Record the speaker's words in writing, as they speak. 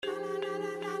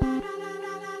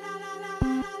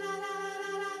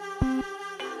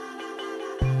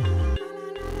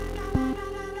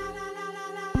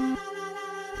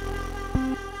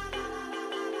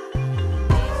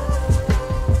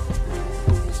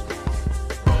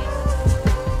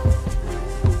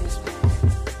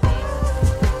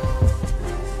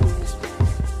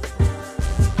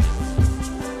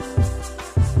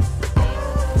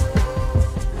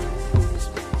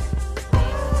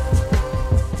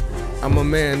I'm a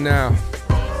man now,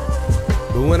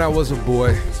 but when I was a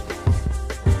boy,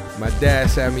 my dad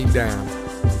sat me down.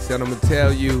 He said, I'm gonna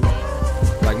tell you,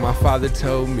 like my father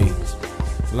told me,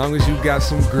 as long as you got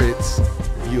some grits,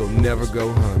 you'll never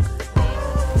go hungry.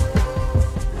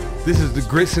 This is the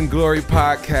Grits and Glory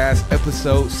Podcast,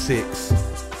 episode 6.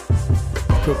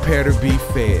 Prepare to be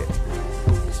fed.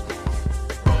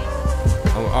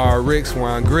 I'm R. Ricks, we're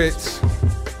on Grits.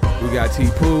 We got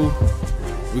T-Poo,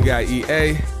 we got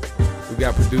EA, we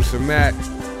got producer Matt.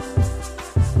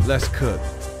 Let's cook.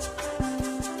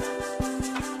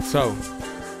 So,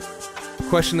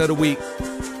 question of the week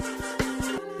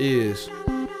is,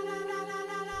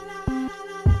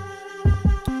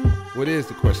 what is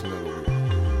the question of the week?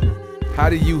 How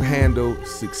do you handle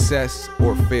success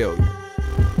or failure?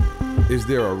 Is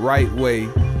there a right way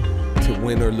to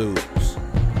win or lose?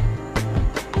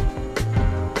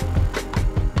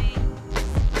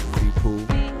 T-Poo.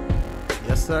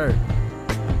 Yes, sir.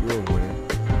 You're a winner.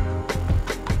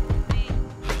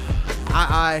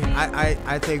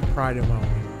 I take pride in my win.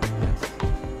 Yes.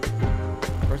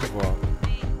 First of all,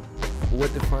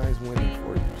 what defines winning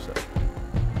for you, sir?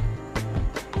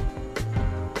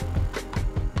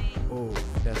 Oh,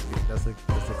 that's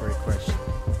a great question.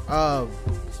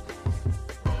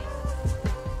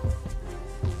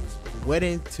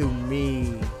 Winning to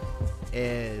me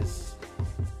is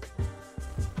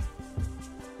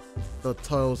the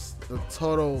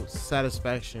total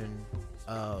satisfaction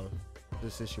of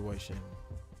the situation,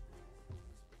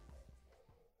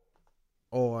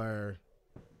 or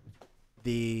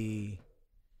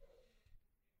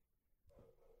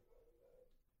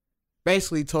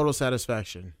basically total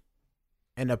satisfaction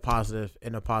in a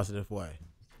positive way.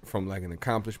 From like an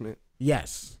accomplishment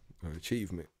Yes. or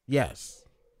achievement? Yes.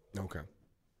 Okay.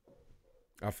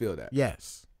 I feel that.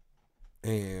 Yes.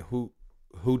 And who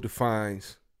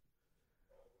defines,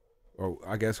 or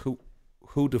I guess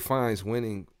who defines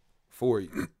winning for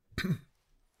you?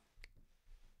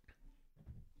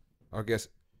 I guess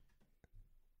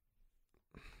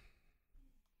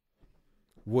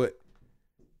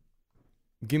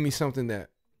give me something that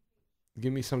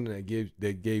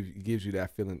gives you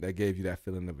that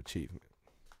feeling of achievement.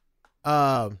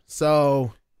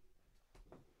 So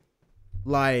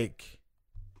like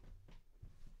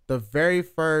the very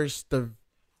first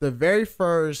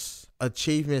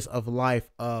achievements of life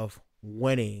of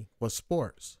winning was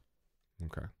sports.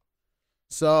 Okay.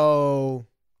 So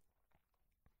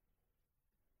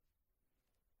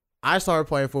I started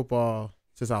playing football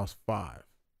since I was 5.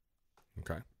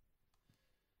 Okay.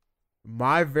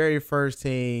 My very first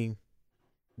team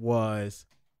was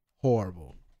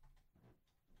horrible.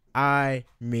 I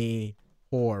mean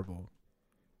horrible.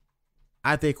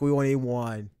 I think we only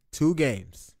won 2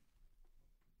 games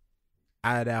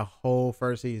out of that whole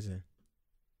first season.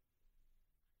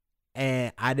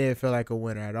 And I didn't feel like a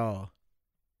winner at all.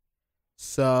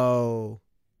 So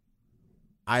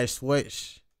I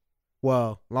switched.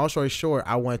 Well, long story short,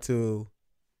 I went to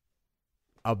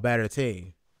a better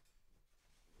team.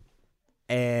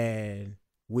 And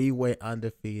we went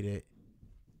undefeated.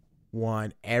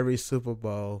 Won every Super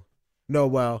Bowl.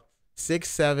 6,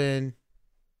 7.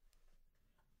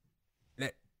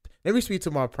 Let me speak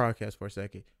to my podcast for a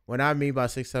second. When I mean by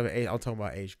 6, 7, 8, I'm talking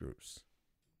about age groups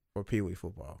for Pee Wee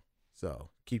football. So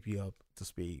keep you up to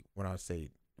speed when I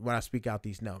speak out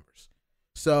these numbers.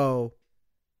 So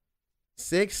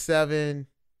 6, 7,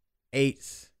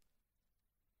 8,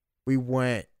 we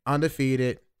went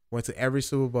undefeated. Went to every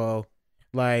Super Bowl.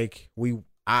 Like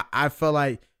I felt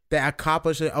like the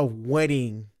accomplishment of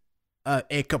winning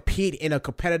and compete in a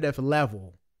competitive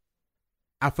level.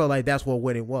 I felt like that's what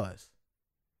winning was.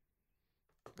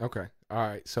 Okay. All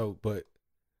right. So, but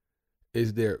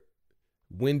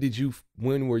when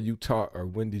were you taught, or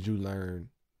when did you learn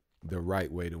the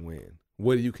right way to win?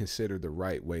 What do you consider the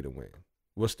right way to win?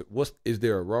 Is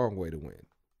there a wrong way to win?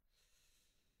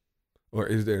 Or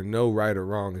is there no right or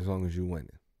wrong as long as you win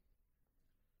it?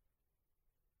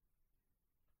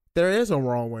 There is a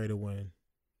wrong way to win.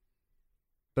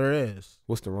 There is.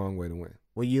 What's the wrong way to win?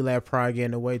 When you let pride get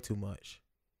in the way too much.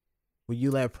 When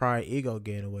you let pride, ego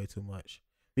get in the way too much.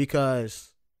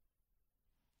 Because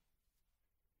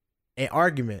in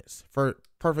arguments, for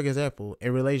perfect example,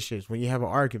 in relationships, when you have an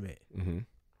argument, mm-hmm.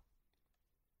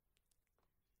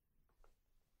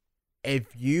 if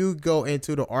you go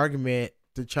into the argument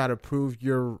to try to prove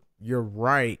you're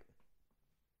right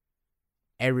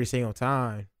every single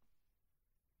time,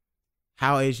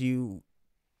 how is you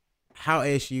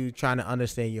trying to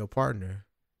understand your partner?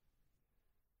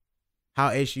 How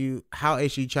is you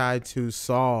trying to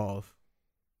solve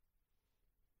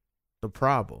the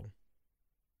problem?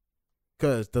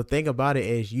 Because the thing about it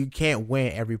is you can't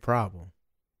win every problem.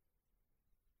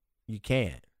 You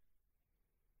can't.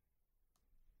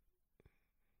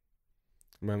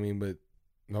 I mean, but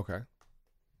okay,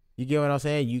 You get what I'm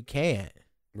saying? You can't.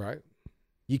 right?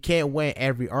 You can't win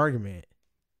every argument.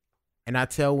 And I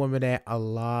tell women that a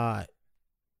lot.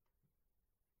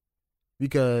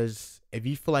 Because if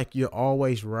you feel like you're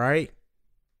always right,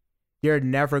 you're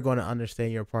never going to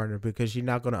understand your partner because you're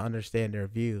not going to understand their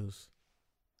views.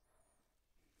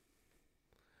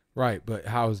 Right, but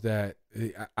how's that?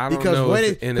 I don't Because know.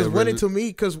 winning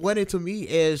to me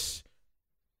is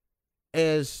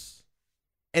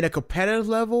in a competitive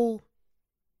level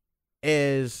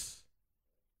is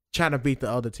trying to beat the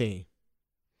other team.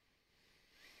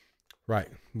 Right,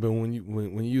 but when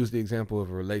you use the example of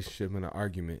a relationship and an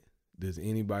argument, does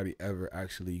anybody ever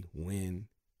actually win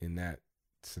in that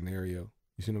scenario?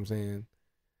 You see what I'm saying?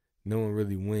 No one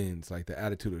really wins. Like the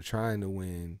attitude of trying to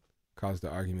win caused the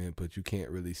argument, but you can't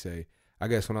really say. I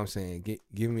guess what I'm saying,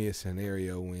 give me a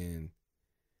scenario when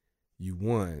you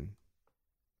won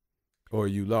or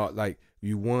you lost. Like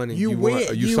you won and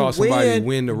you saw somebody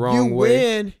win the wrong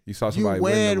way. You saw somebody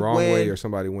win the wrong way or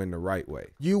somebody win the right way.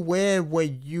 You win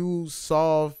when you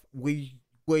solve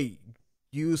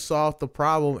you solve the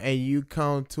problem and you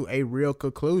come to a real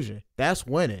conclusion. That's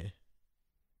winning.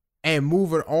 And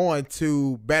moving on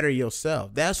to better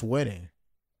yourself. That's winning.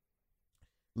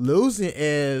 Losing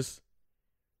is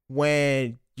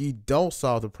when you don't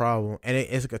solve the problem and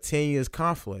it's a continuous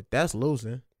conflict. That's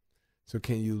losing. So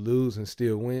can you lose and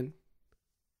still win?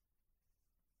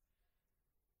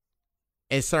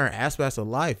 In certain aspects of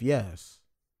life, yes.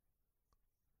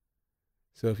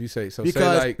 So if you say so,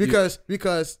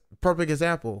 because perfect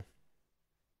example.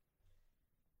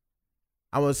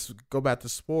 I must go back to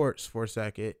sports for a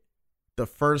second. The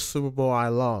first Super Bowl I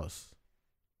lost,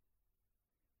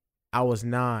 I was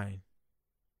 9,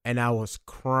 and I was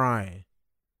crying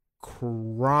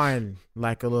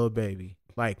like a little baby.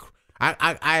 Like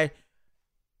I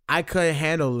couldn't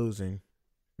handle losing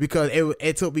because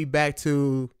it took me back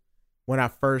to when I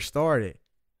first started.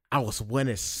 I was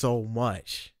winning so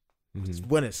much.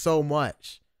 Winning so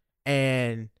much.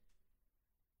 And,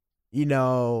 you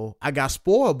know, I got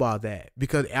spoiled by that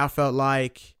because I felt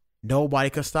like nobody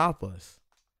could stop us.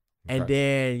 Okay. And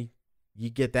then you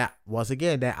get that, once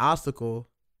again, that obstacle,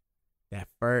 that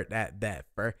first,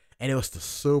 and it was the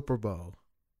Super Bowl.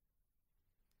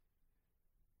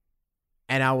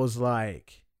 And I was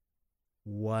like,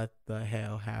 what the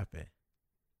hell happened?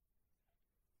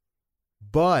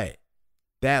 But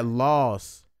that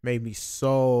loss made me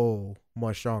so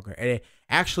much stronger. And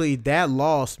actually, that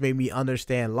loss made me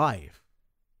understand life.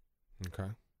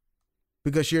 Okay.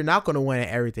 Because you're not going to win at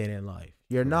everything in life.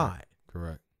 You're not.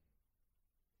 Correct.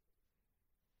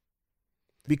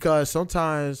 Because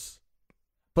sometimes,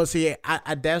 but see,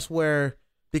 I that's where,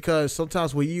 because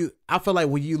sometimes I feel like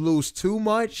when you lose too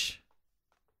much,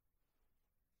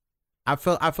 I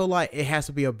feel like it has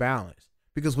to be a balance.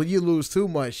 Because when you lose too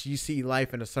much, you see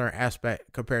life in a certain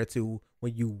aspect compared to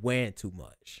when you win too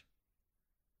much.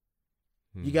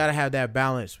 You got to have that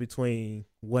balance between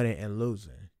winning and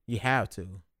losing. You have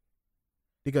to.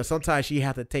 Because sometimes you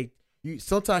have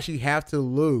to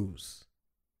lose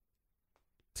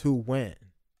to win.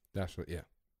 That's what, yeah.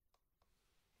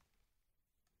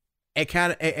 It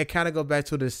kind of go back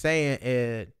to the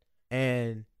saying,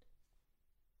 and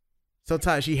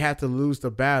sometimes you have to lose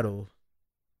the battle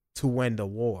to win the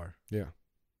war. Yeah.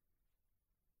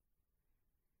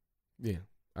 Yeah,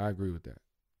 I agree with that.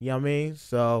 You know what I mean?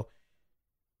 So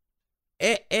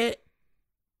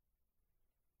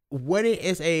winning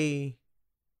is a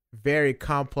very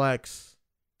complex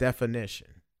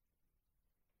definition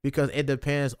because it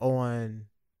depends on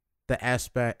the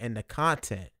aspect and the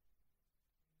content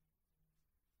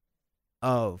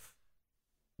of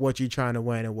what you're trying to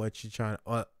win and what you're trying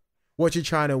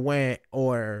to win,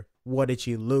 or what did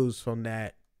you lose from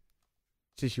that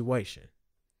situation.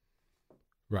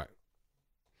 Right.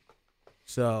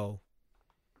 So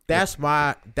that's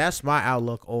my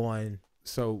outlook on.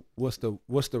 So what's the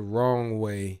wrong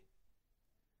way?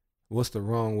 What's the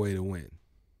wrong way to win?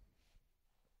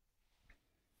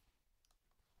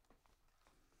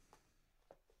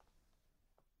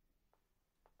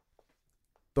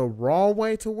 The wrong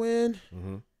way to win?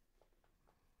 Mm-hmm.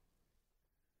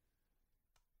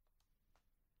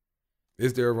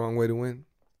 Is there a wrong way to win?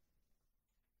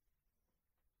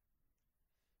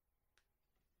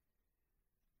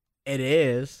 It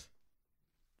is.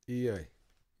 EA.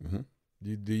 Mm-hmm.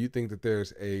 Do you think that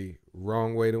there's a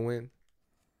wrong way to win?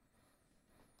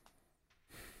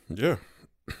 Yeah.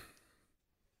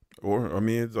 Or I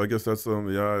mean, I guess that's on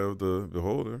the eye of the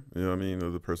beholder. You know what I mean?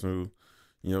 Of the person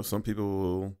who, some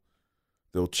people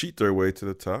they'll cheat their way to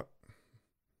the top,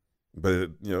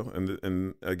 but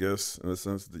and I guess in a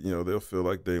sense, they'll feel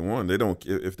like they won. They don't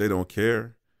if they don't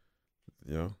care,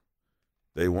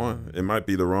 they won. It might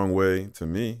be the wrong way to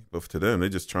me, but to them, they're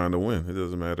just trying to win. It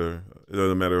doesn't matter. It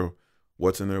doesn't matter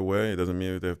what's in their way. It doesn't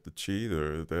mean if they have to cheat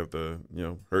or if they have to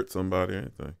hurt somebody or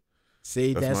anything.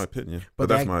 See, that's my opinion. But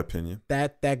that's my opinion.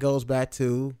 That goes back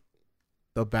to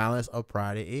the balance of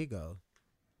pride and ego.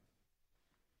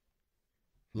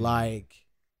 Like,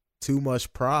 too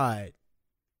much pride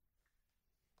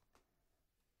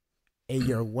in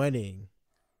your winning,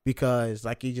 because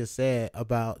like you just said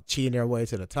about cheating their way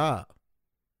to the top.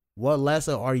 What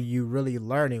lesson are you really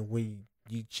learning when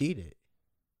you cheated?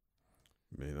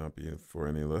 May not be for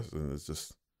any lesson. It's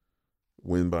just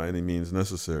win by any means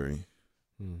necessary.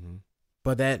 Mm-hmm.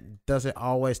 But that doesn't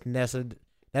always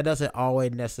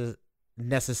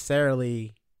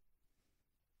necessarily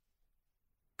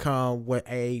come with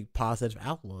a positive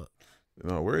outlook.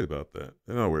 They're not worried about that.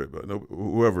 They're not worried about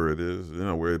whoever it is. They're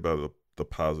not worried about the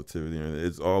positivity.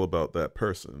 It's all about that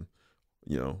person,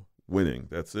 winning.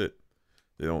 That's it.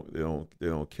 They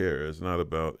don't care. It's not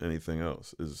about anything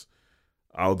else.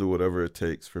 I'll do whatever it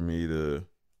takes for me to,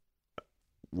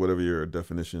 whatever your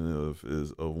definition of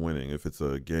winning. If it's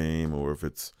a game or if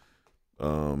it's,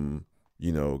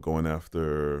 going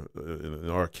after, in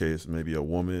our case, maybe a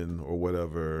woman or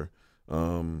whatever,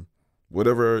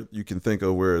 whatever you can think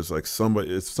of, where it's like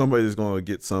if somebody's going to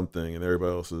get something and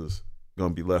everybody else is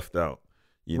going to be left out,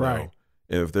 right.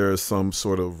 And if there is some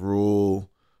sort of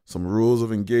some rules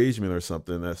of engagement or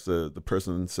something, that's the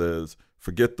person says,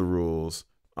 forget the rules,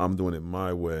 I'm doing it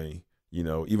my way,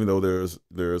 even though there's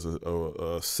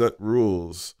a set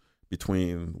rules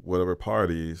between whatever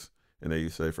parties, and they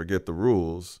say forget the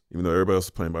rules, even though everybody else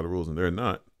is playing by the rules and they're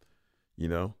not,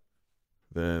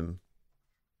 then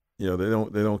they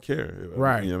don't care,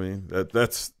 right? I mean,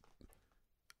 that's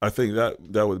I think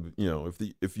that would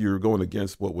if you're going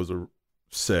against what was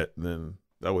set, then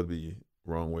that would be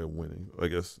wrong way of winning, I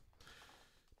guess.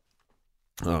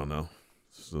 I don't know.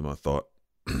 This is my thought.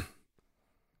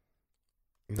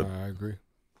 No, I agree.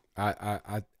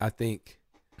 I think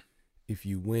if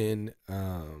you win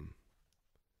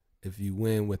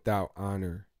without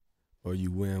honor, or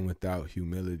you win without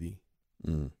humility,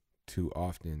 too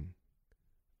often,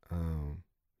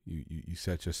 you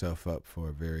set yourself up for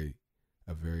a very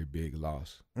big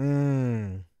loss.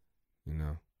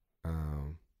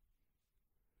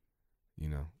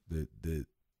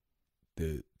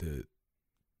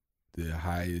 The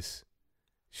highest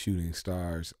shooting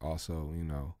stars also,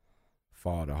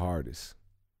 fall the hardest.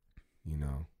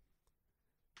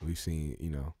 We've seen,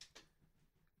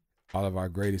 all of our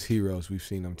greatest heroes, we've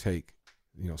seen them take,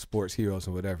 sports heroes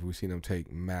and whatever, we've seen them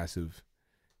take massive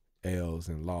L's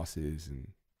and losses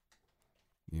and,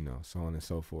 so on and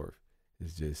so forth.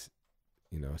 It's just,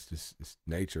 it's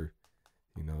nature.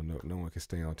 No one can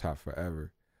stay on top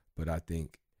forever. But I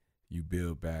think you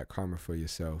build bad karma for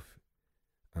yourself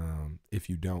if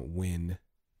you don't win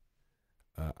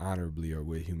honorably or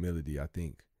with humility. I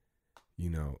think,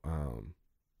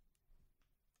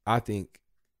 I think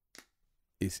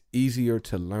it's easier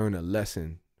to learn a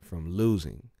lesson from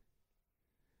losing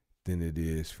than it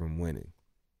is from winning.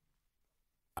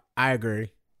 I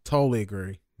agree. Totally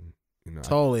agree.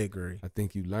 Totally agree. I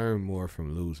think you learn more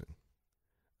from losing.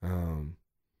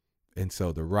 And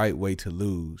so the right way to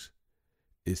lose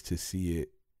is to see it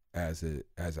as an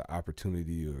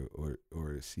opportunity or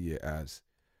to see it as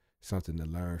something to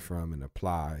learn from and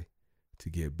apply to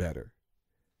get better.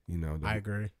 I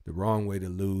agree. The wrong way to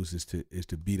lose is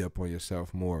to beat up on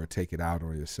yourself more or take it out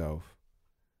on yourself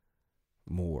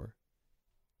more.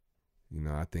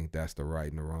 I think that's the right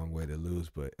and the wrong way to lose.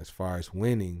 But as far as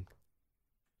winning,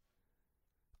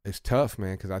 it's tough,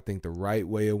 man, because I think the right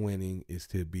way of winning is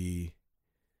to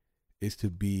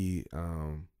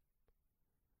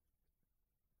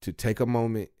take a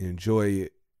moment, enjoy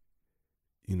it,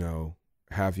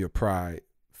 have your pride,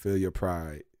 feel your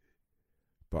pride,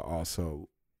 but also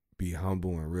be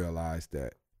humble and realize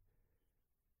that,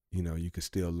 you can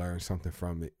still learn something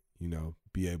from it,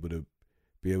 be able to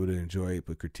enjoy it,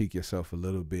 but critique yourself a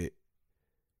little bit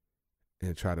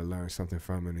and try to learn something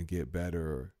from it and get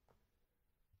better,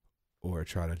 or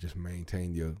try to just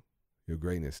maintain your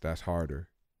greatness. That's harder.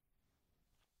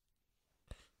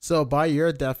 So by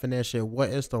your definition, what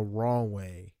is the wrong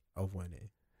way of winning?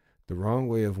 The wrong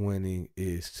way of winning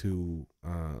is to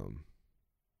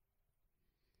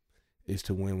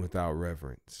win without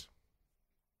reverence.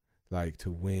 Like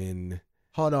to win.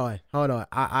 Hold on.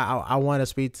 I want to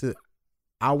speak to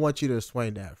I want you to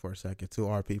explain that for a second to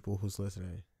our people who's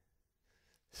listening.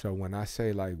 So when I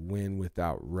say like win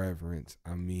without reverence,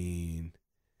 I mean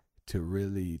to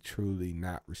really truly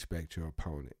not respect your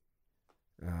opponent.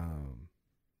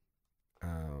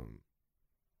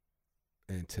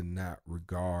 And to not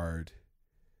regard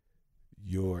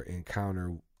your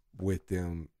encounter with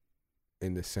them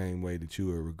in the same way that you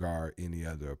would regard any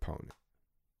other opponent.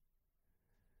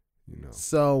 You know.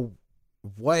 So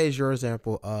what is your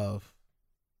example of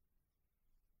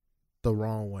the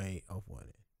wrong way of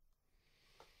winning?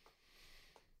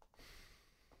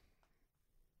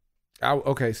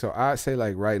 Okay, so I'd say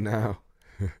like right now,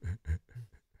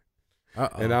 Uh-oh.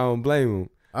 and I don't blame them.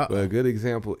 Uh-oh. But a good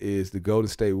example is the Golden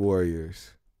State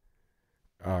Warriors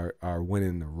are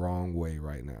winning the wrong way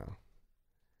right now.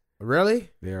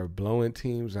 Really? They are blowing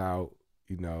teams out.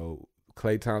 You know,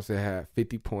 Klay Thompson had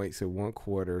 50 points in one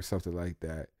quarter or something like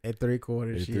that. In 3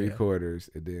 quarters, In 3 quarters,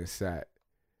 and then sat.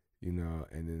 You know,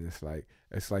 and then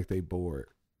it's like they bored.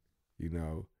 You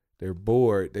know, they're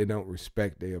bored. They don't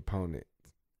respect their opponent.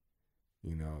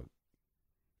 You know,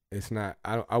 it's not.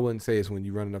 I wouldn't say it's when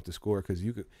you're running up the score, because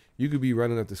you could be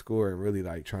running up the score and really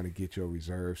like trying to get your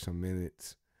reserve some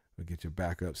minutes, or get your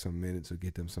backup some minutes, or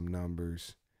get them some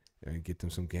numbers, and get them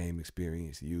some game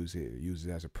experience. Use it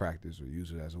as a practice, or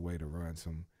use it as a way to run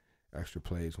some extra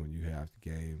plays when you have the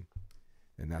game,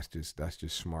 and that's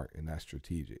just smart and that's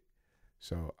strategic.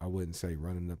 So I wouldn't say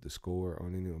running up the score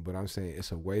on anyone, but I'm saying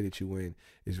it's a way that you win.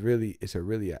 It's really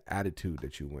an attitude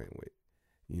that you win with.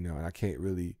 You know, and I can't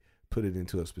really put it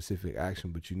into a specific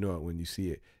action, but you know it when you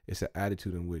see it. It's an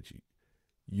attitude in which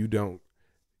you don't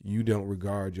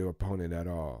regard your opponent at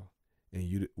all, and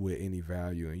you with any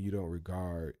value, and you don't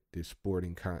regard this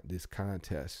this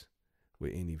contest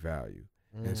with any value.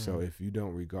 And so if you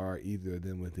don't regard either of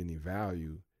them with any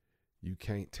value, you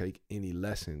can't take any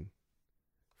lesson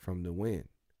from the win.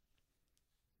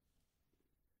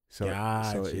 So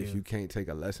if you can't take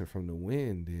a lesson from the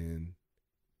win, then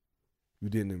you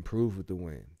didn't improve with the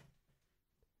win.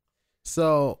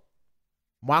 So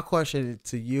my question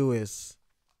to you is,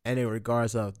 and in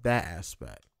regards of that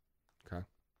aspect, okay,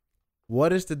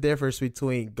 what is the difference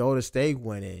between Golden State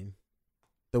winning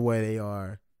the way they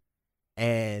are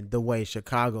and the way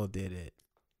Chicago did it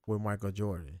with Michael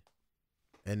Jordan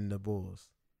and the Bulls?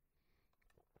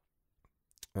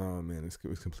 Oh man, it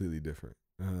was completely different.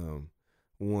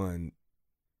 One,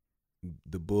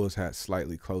 the Bulls had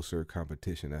slightly closer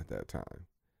competition at that time.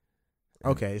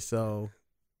 Okay, so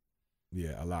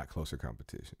yeah, a lot closer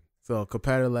competition. So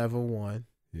competitive level 1.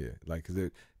 Yeah, like 'cause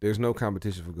there's no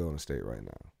competition for Golden State right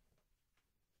now.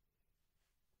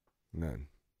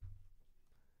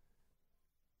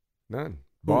 None.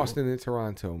 Boston and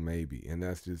Toronto maybe, and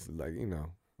that's just like, you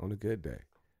know, on a good day.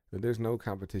 But there's no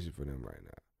competition for them right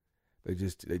now. They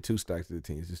too stacked to the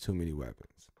team. It's just too many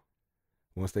weapons.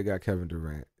 Once they got Kevin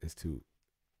Durant, it's too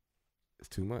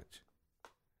much.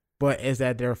 But is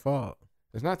that their fault?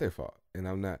 It's not their fault, and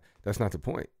that's not the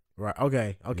point. Right.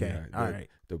 Okay. Yeah, all right.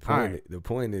 The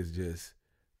point is just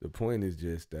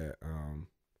that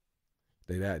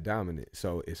they that dominant.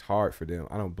 So it's hard for them.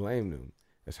 I don't blame them.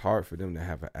 It's hard for them to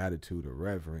have an attitude of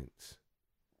reverence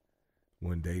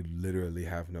when they literally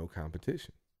have no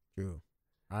competition. True.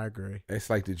 I agree. It's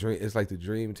like the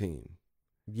dream team.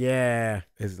 Yeah.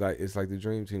 It's like the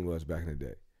dream team was back in the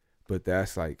day. But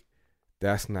that's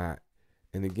not,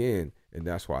 and again, and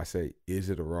that's why I say, is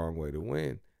it a wrong way to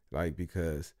win? Like,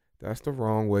 because that's the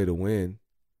wrong way to win,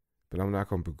 but I'm not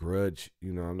going to begrudge,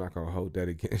 you know, I'm not going to hold that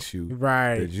against you.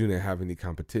 Right. That you didn't have any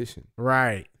competition.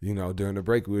 Right. You know, during the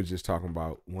break, we were just talking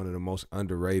about one of the most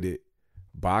underrated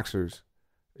boxers,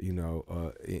 you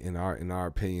know, in our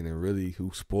opinion, and really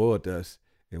who spoiled us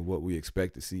and what we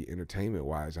expect to see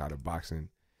entertainment-wise out of boxing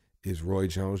is Roy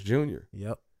Jones Jr.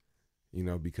 Yep. You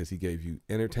know, because he gave you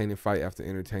entertaining fight after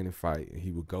entertaining fight, and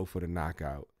he would go for the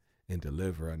knockout and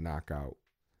deliver a knockout,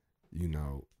 you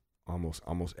know, almost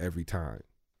every time.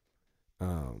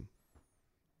 And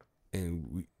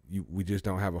we just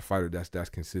don't have a fighter that's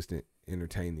consistent,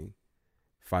 entertaining,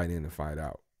 fight in and fight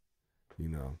out, you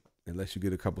know, unless you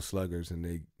get a couple sluggers and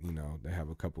they, you know, they have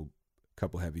a couple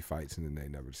heavy fights and then they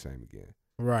never the same again.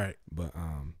 Right.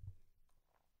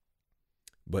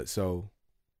 But so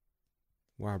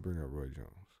why bring up Roy Jones?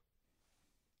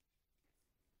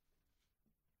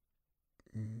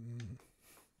 Because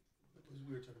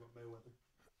we were talking about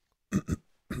Mayweather.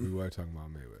 We were talking about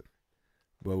Mayweather.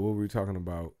 But what were we talking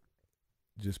about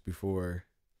just before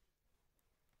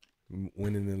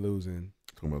winning and losing?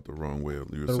 Talking about the wrong way.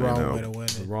 You were The saying wrong how way to win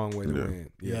The it. wrong way to Yeah.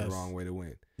 win. Yeah, Yes. the wrong way to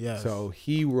win. Yes. So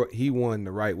he won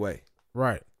the right way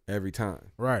Right. every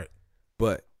time. Right.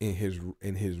 But in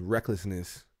his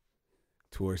recklessness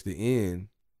towards the end,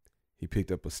 he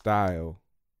picked up a style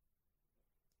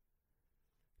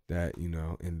that,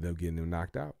 ended up getting him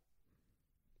knocked out.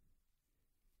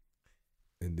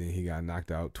 And then he got knocked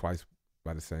out twice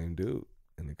by the same dude,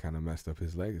 and it kind of messed up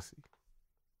his legacy.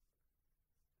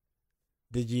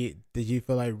 Did you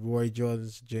feel like Roy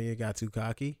Jones Jr. got too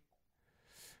cocky?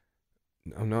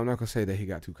 No, I'm not gonna say that he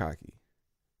got too cocky.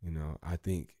 I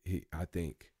think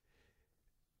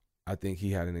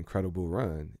he had an incredible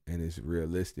run, and it's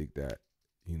realistic that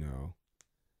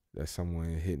that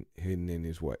someone hidden in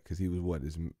his because he was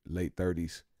his late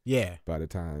 30s. Yeah. By the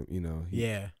time he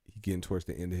getting towards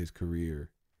the end of his career,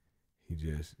 he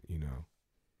just he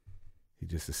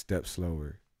just a step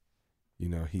slower.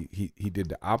 He did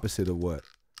the opposite of what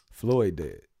Floyd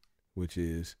did, which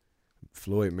is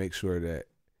Floyd makes sure that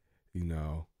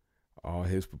all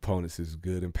his opponents is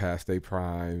good and past their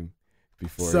prime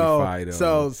before he fight them.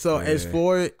 So is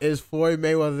Floyd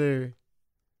Mayweather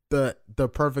the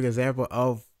perfect example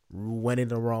of winning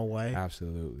the wrong way?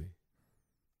 Absolutely.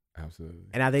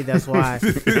 And I think that's why.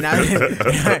 and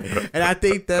I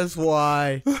think that's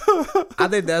why. I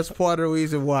think that's part of the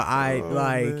reason why I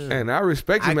like. Man. And I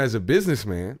respect him as a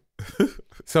businessman.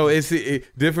 So it's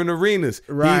different arenas.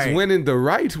 Right. He's winning the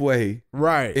right way.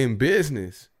 Right. In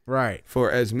business. Right. For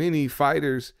as many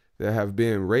fighters that have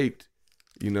been raped,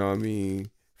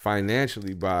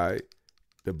 financially by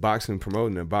the boxing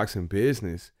promoting the boxing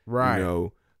business.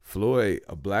 Right. Floyd,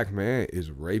 a black man,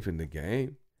 is raping the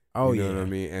game. Oh, you know what I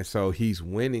mean? And so he's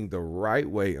winning the right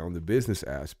way on the business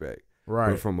aspect.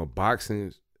 Right. But from a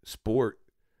boxing sport,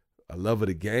 a love of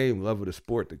the game, love of the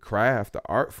sport, the craft, the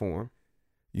art form,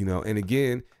 and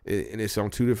again, and it's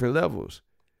on two different levels.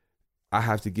 I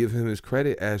have to give him his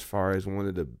credit as far as one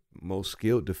of the most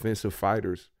skilled defensive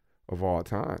fighters of all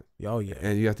time. Oh, yeah.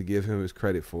 And you have to give him his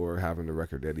credit for having the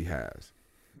record that he has.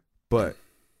 But,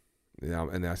 I'm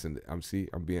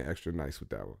being extra nice with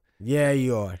that one. Yeah,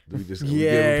 you are. We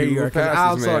giving people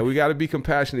passes, man. We got to be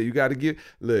compassionate. You got to give.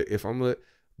 Look, if I'm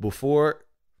before,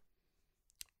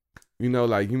 you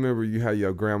remember you had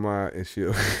your grandma and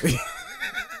she'll.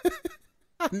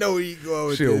 I know where you going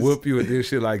with she'll this. whoop you and then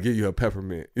she'll give you a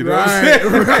peppermint. You know right,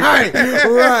 what I'm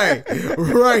saying? right,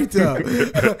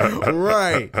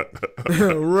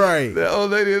 right. The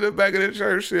old lady in the back of the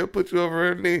church, she'll put you over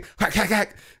her knee, hack, hack,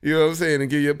 hack. You know what I'm saying,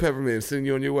 and give you a peppermint and send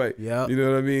you on your way. Yep. You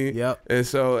know what I mean? Yep. And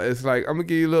so it's like, I'm gonna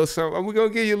give you a little something. We're gonna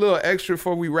give you a little extra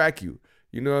before we rack you.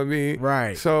 You know what I mean?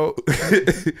 Right. So,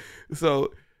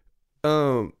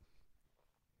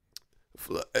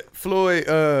 Floyd,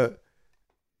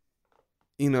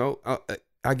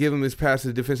 I give him his pass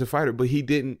as a defensive fighter, but he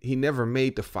never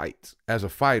made the fights. As a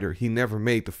fighter, he never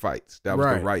made the fights. That was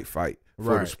the right fight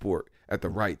for the sport at the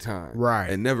right time.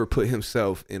 Right. And never put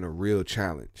himself in a real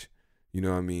challenge. You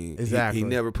know what I mean? Exactly. He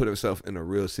never put himself in a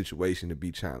real situation to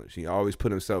be challenged. He always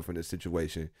put himself in a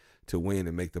situation to win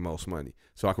and make the most money.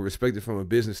 So I can respect it from a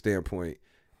business standpoint,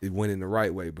 winning the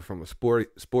right way, but from a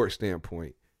sport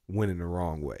standpoint, winning the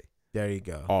wrong way. There you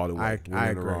go. All the way. I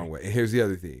Winning the wrong way. And here's the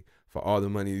other thing. For all the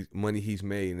money he's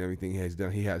made and everything he has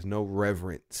done, he has no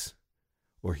reverence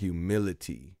or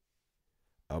humility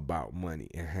about money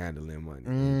and handling money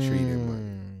and treating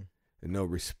money, and no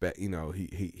respect.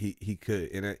 He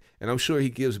could, and I'm sure he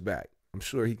gives back. I'm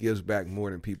sure he gives back more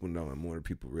than people know and more than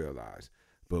people realize.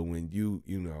 But when you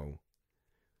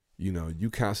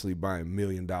constantly buying $1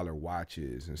 million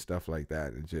watches and stuff like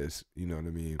that, and just what I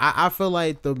mean. I feel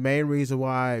like the main reason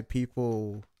why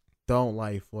people don't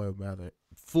like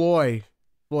Floyd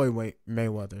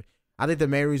Mayweather. I think the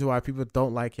main reason why people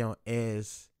don't like him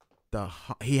is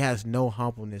he has no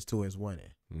humbleness to his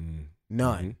winning. Mm-hmm.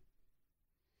 None.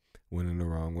 Mm-hmm. Winning the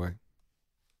wrong way.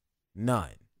 None.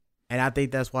 And I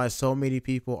think that's why so many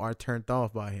people are turned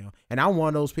off by him. And I'm one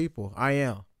of those people. I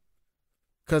am.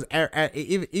 Because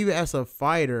even as a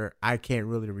fighter, I can't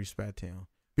really respect him.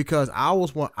 Because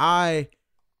my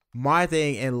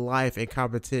thing in life and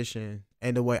competition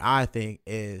and the way I think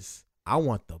is I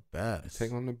want the best.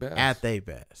 Take on the best. At their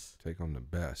best. Take on the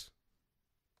best.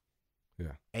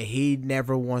 Yeah. And he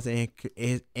never once in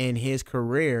his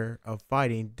career of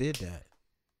fighting did that.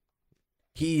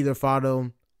 He either fought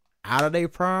them out of their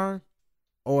prime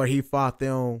or he fought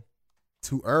them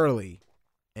too early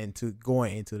into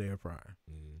going into their prime.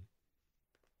 Mm-hmm.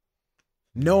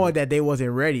 Knowing that they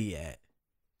wasn't ready yet.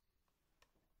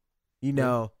 How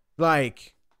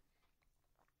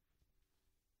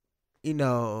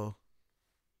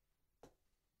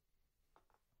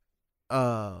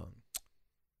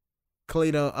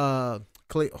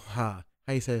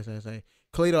you say his name?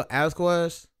 Cleto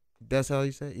Asquez? That's how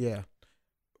you say it? Yeah.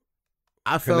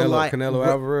 I felt like Canelo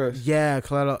Alvarez. Yeah,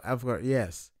 Canelo Alvarez.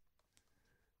 Yes.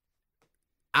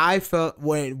 I felt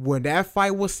when that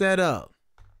fight was set up,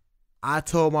 I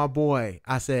told my boy,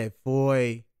 I said,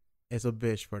 "Boy, is a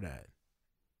bitch for that.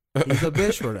 He's a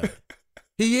bitch for that.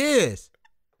 He is,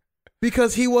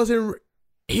 because he wasn't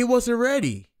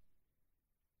ready.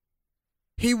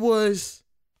 He was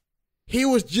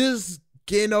just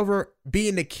getting over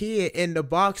being a kid in the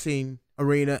boxing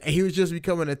arena, and he was just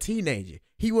becoming a teenager.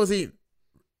 He wasn't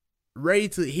ready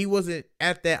to. He wasn't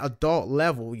at that adult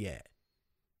level yet.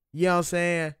 You know what I'm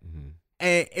saying? Mm-hmm.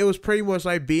 And it was pretty much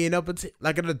like being up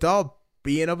like an adult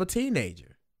being up a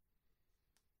teenager.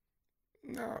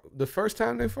 No, the first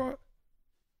time they fought,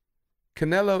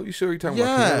 Canelo. You sure you're talking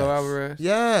Yes. about Canelo Alvarez?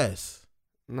 Yes.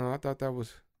 No, I thought that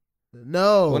was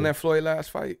No. wasn't that Floyd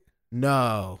last fight?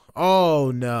 No.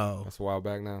 Oh no. That's a while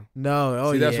back now. No.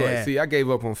 Oh see, yeah. that's what. See, I gave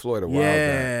up on Floyd a while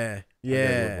back. Yeah. I gave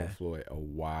up Yeah. on Floyd a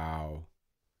while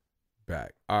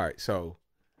back. All right, so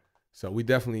we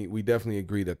definitely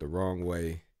agree that the wrong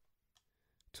way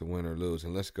to win or lose.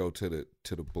 And let's go to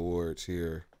the boards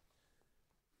here.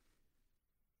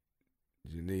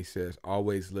 Janice says,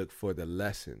 always look for the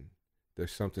lesson.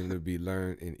 There's something to be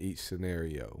learned in each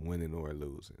scenario, winning or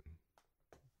losing.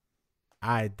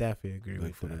 I definitely agree Look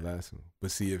with for that. the lesson. But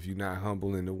see, if you're not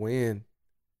humble in the win,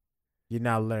 You're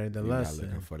not learning the you're lesson. not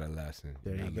looking for the lesson.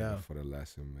 There You're you not go. looking for the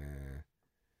lesson, man.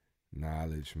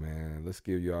 Knowledge, man. Let's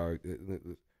give y'all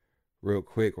real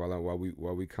quick while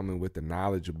we coming with the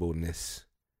knowledgeableness.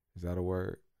 Is that a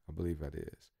word? I believe that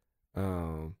is.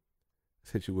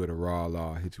 Let's hit you with a raw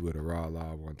law. Hit you with a raw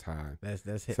law one time. Let's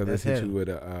hit You with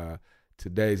a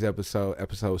today's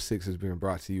episode 6 is being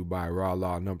brought to you by Raw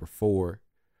Law number 4.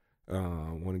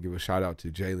 Want to give a shout out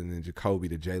to Jalen and Jacoby,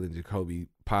 the Jalen Jacoby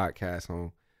podcast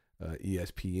on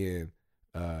ESPN.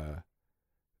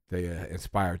 They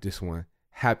inspired this one.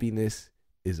 Happiness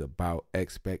is about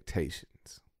expectations.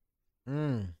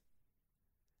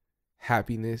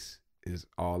 Happiness is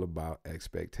all about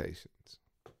expectations.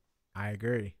 I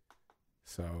agree.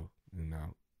 So,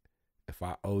 if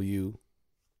I owe you,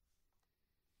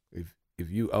 if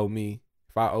you owe me,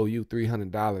 if I owe you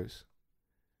 $300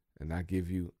 and I give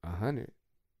you $100,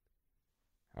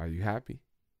 are you happy?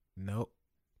 Nope.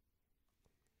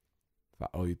 If I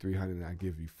owe you $300 and I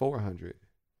give you $400,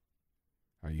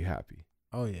 are you happy?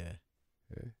 Oh yeah.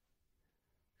 Yeah.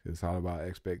 It's all about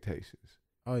expectations.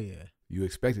 Oh yeah. You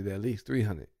expected at least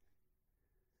 $300. If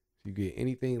you get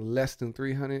anything less than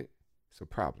 $300, it's a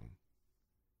problem.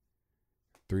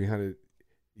 $300,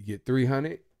 you get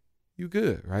 $300, you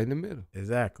good, right in the middle.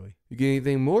 Exactly. You get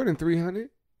anything more than $300,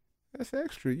 that's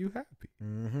extra. You happy.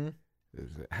 Mm-hmm.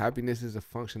 Happiness is a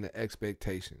function of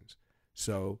expectations.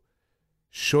 So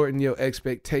shorten your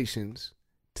expectations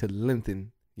to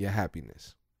lengthen your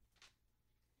happiness.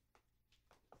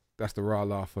 That's the Raw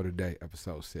Law for today,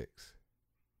 episode 6.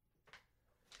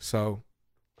 So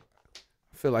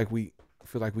I feel like we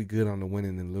good on the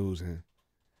winning and losing.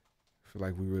 I feel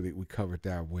like we covered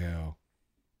that well.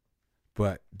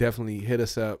 But definitely hit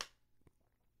us up.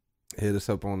 Hit us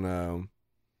up on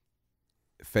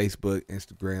Facebook,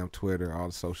 Instagram, Twitter, all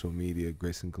the social media,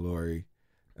 Grits and Glory.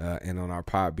 And on our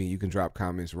Podbean, you can drop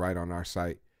comments right on our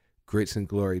site,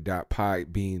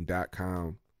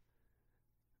 gritsandglory.podbean.com.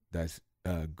 That's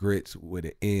grits with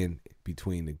an N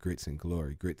between the Grits and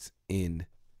Glory. Grits in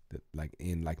like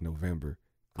November.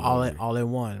 Glory. All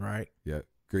in one, right? Yep.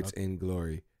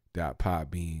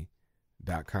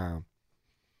 gritsandglory.podbean.com.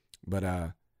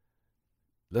 But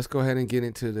let's go ahead and get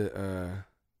into the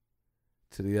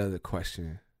other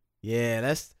question. Yeah,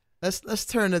 let's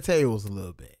turn the tables a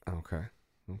little bit. Okay.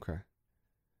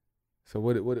 So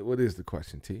what is the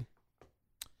question, T?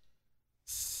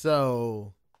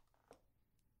 So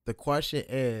the question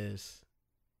is,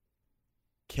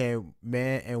 can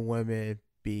men and women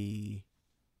be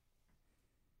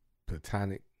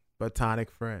Platonic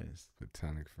friends?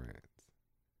 Platonic friends.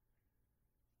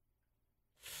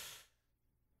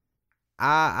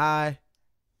 I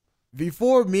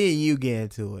before me and you get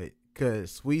into it,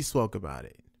 because we spoke about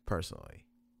it personally,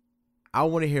 I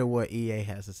want to hear what EA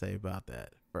has to say about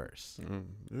that first.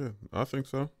 Yeah, I think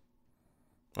so.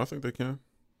 I think they can.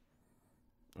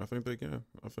 I think,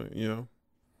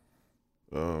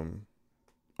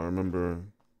 I remember,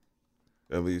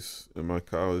 at least in my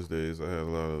college days, I had a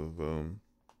lot of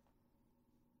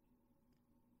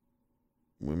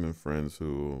women friends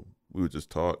who we would just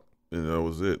talk, and that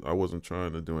was it. I wasn't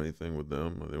trying to do anything with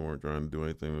them, or they weren't trying to do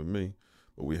anything with me,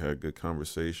 but we had good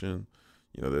conversation.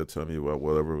 They'll tell me about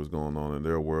whatever was going on in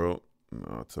their world, and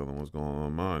I'll tell them what's going on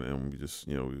in mine, and we just,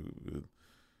 we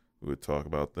would talk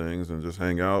about things and just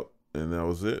hang out, and that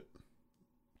was it.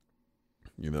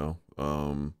 you know.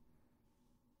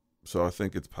 So I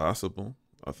think it's possible.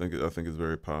 I think it's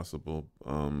very possible.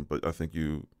 But I think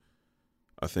you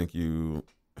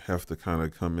have to kind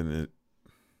of come in it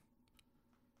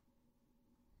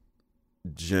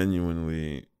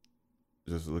genuinely,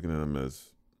 just looking at them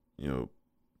as, you know,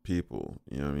 people.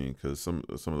 You know what I mean? Because some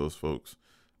of those folks,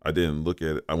 I didn't look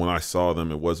at it. When I saw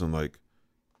them, it wasn't like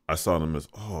I saw them as,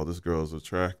 oh, this girl's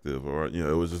attractive, or, you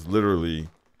know, it was just literally,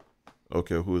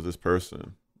 okay, who is this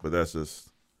person? But that's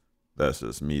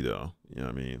just me, though. You know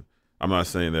what I mean? I'm not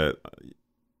saying that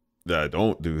I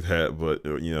don't do that, but,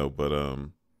 you know, but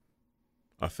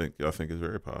I think it's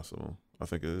very possible. I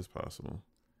think it is possible.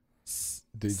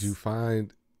 Did you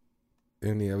find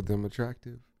any of them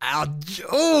attractive? I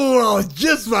was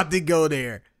just about to go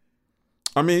there.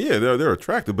 I mean, yeah, they're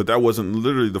attractive, but that wasn't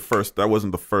literally the first. That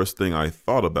wasn't the first thing I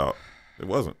thought about. It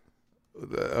wasn't.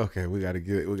 Okay, we gotta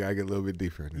get a little bit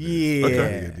deeper into this. Yeah. We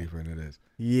gotta get deeper into this.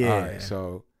 Yeah. All right.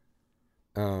 So,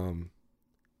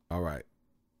 all right.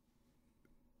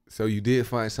 So you did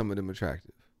find some of them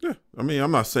attractive. Yeah. I mean,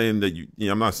 I'm not saying that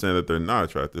I'm not saying that they're not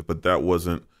attractive, but that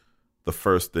wasn't the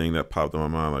first thing that popped in my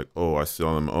mind. Like, oh, I see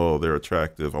them. Oh, they're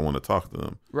attractive. I want to talk to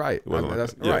them. Right.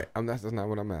 That's right. That's not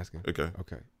what I'm asking. Okay.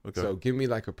 So give me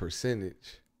like a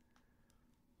percentage.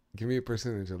 Give me a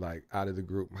percentage of, like, out of the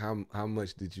group, how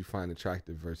much did you find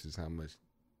attractive versus how much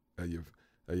of your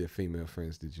female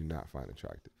friends did you not find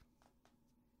attractive?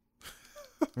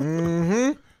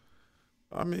 Mm-hmm.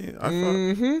 I mean, I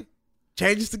thought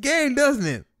Changes the game, doesn't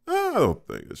it? I don't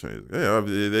think it changes. Yeah,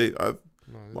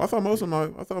 I thought most of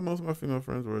my female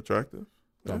friends were attractive.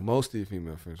 No, Yeah. most of your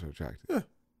female friends were attractive. Yeah.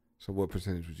 So what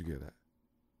percentage would you give that?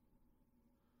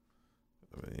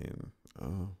 I mean,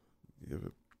 give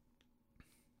it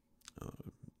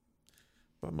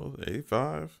almost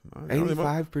 85.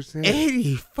 85%.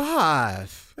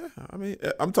 85. Yeah, I mean,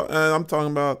 I'm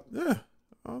talking about. Yeah,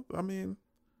 I mean,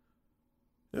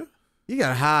 yeah. You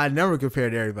got a high number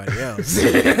compared to everybody else. I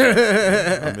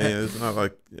mean, it's not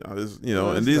like it's, you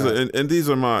know, No, and these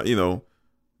are my, you know,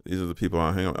 these are the people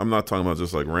I hang out. I'm not talking about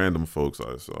just like random folks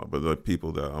I saw, but the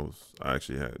people that I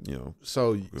actually had, you know.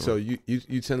 So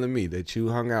you telling me that you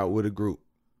hung out with a group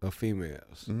of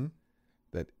females Mm-hmm.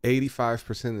 that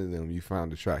 85% of them you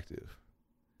found attractive,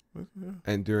 Yeah.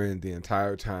 and during the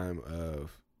entire time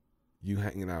of you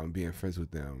hanging out and being friends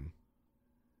with them,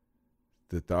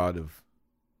 the thought of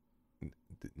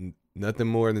nothing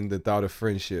more than the thought of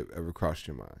friendship ever crossed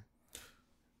your mind?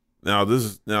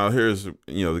 Here's,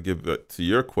 you know, to give back to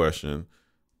your question.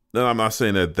 Then I'm not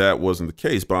saying that wasn't the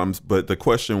case, but the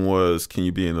question was, can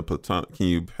you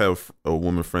have a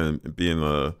woman friend and be in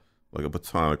a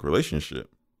platonic relationship,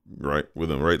 right, with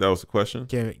them, right? That was the question.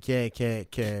 Can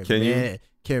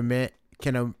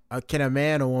a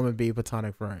man or woman be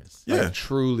platonic friends? Yeah, Like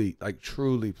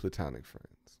truly platonic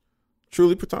friends.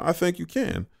 truly platonic. I think you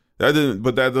can. That's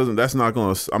not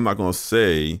going to. I'm not going to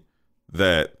say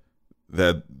that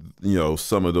you know,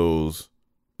 some of those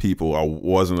people I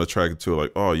wasn't attracted to,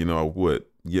 like, oh, you know, I would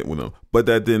get with them, but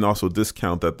that didn't also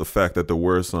discount that the fact that there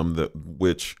were some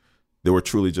which they were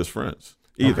truly just friends.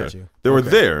 Either they were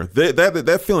there.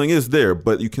 That feeling is there,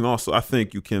 but you can also, I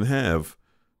think, you can have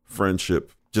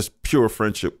friendship, just pure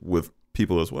friendship with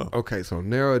people as well. Okay, so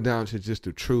narrow it down to just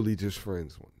the truly just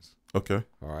friends ones. Okay.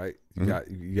 All right.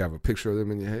 You have a picture of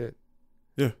them in your head?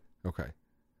 Yeah. Okay.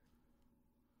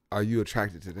 Are you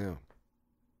attracted to them?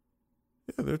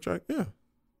 Yeah, they're attractive. Yeah,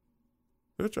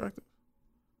 they're attractive.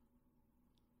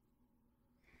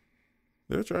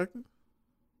 They're attractive.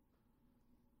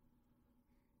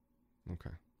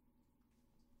 Okay.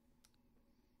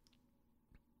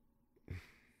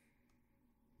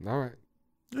 All right.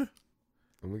 Yeah.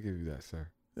 I'm gonna give you that, sir.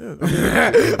 Yeah.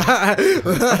 I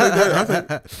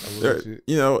think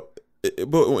you know,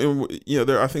 but you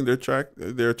know, I think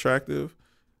they're attractive.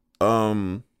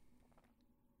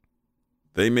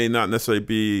 They may not necessarily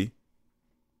be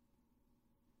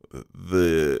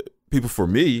the people for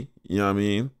me, you know what I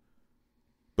mean?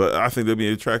 But I think they'll be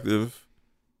attractive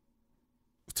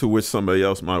to which somebody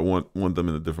else might want them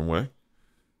in a different way.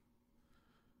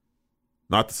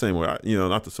 Not the same way,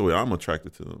 not the same way I'm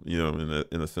attracted to them, you know,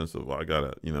 in a sense of, well, I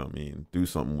gotta, you know what I mean, do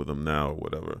something with them now or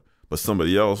whatever. But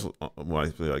somebody else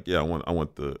might be like, yeah, I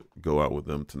want to go out with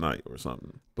them tonight or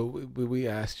something. But we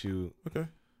asked you. Okay.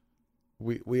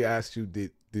 We asked you,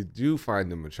 did you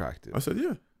find them attractive? I said,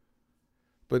 yeah.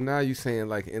 But now you're saying,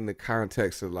 like, in the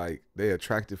context of, like, they're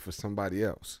attractive for somebody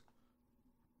else.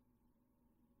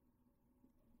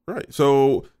 Right.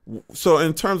 So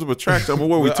in terms of attraction, I mean,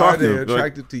 what are we talking about? Are they about?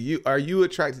 attracted to you? Are you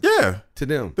attracted to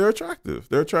them? They're attractive.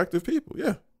 They're attractive people.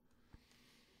 Yeah.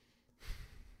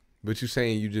 But you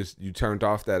saying you turned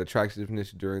off that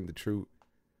attractiveness during the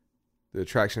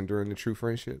attraction during the true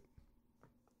friendship?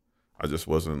 I just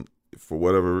wasn't, for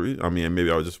whatever reason. I mean,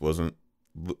 maybe I just wasn't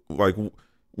like,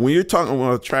 when you're talking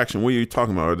about attraction, what are you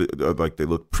talking about? Like they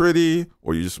look pretty,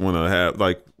 or you just want to have,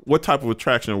 like, what type of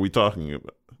attraction are we talking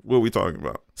about? What are we talking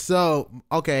about? So,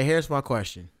 okay, here's my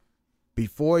question.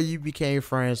 Before you became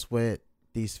friends with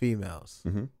these females,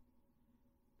 Mm-hmm.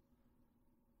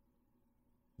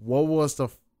 what was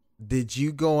did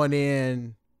you going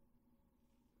in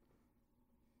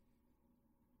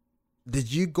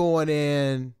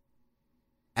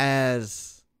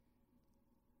as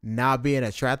not being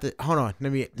attracted? Hold on,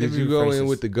 Did you go in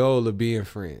with the goal of being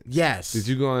friends? Yes. Did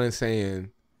you go in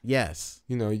saying, yes,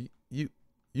 you know,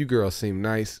 you girls seem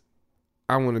nice,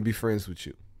 I want to be friends with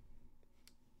you?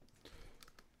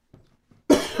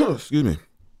 Excuse me.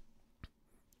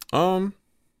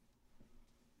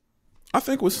 I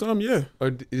think with some, yeah. Or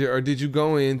did you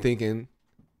go in thinking,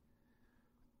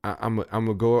 I'm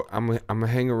gonna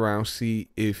hang around, see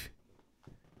if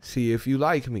you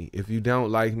like me. If you don't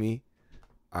like me,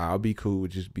 I'll be cool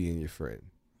with just being your friend.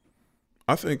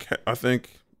 I think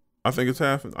it's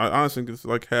half. I honestly think it's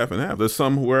like half and half. There's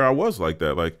some where I was like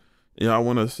that. Like, I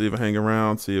want to see if I hang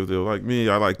around, see if they're like me.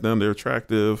 I like them. They're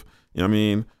attractive. You know what I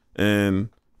mean? And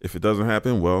if it doesn't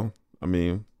happen, well, I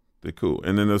mean, they're cool.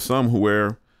 And then there's some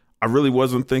where I really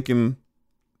wasn't thinking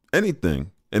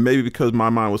anything. And maybe because my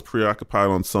mind was preoccupied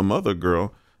on some other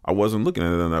girl, I wasn't looking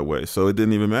at it in that way. So it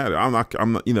didn't even matter. I'm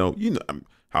not, you know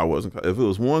how I wasn't. If it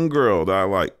was one girl that I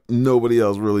like, nobody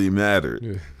else really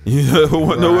mattered. Yeah.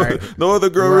 No other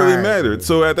girl really mattered.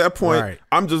 So at that point,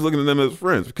 I'm just looking at them as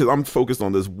friends because I'm focused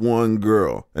on this one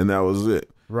girl, and that was it.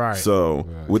 Right. So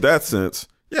with that sense,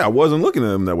 I wasn't looking at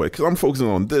them that way because I'm focusing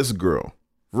on this girl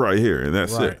right here, and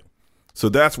that's it. So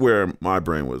that's where my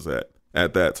brain was at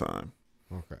that time.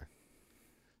 Okay.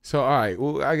 So, all right.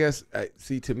 Well, I guess,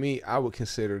 see, to me, I would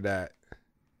consider that,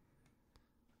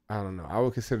 I don't know, I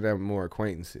would consider that more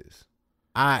acquaintances.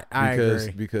 I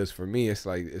agree. Because for me, it's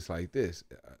like this.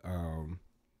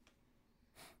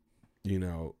 You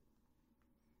know,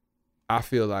 I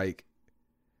feel like,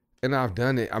 and I've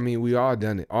done it. I mean, we all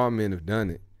done it. All men have done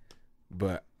it.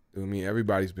 But, I mean,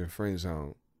 everybody's been friend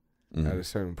zoned at a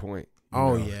certain point.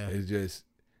 Yeah. It's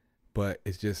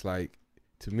just like,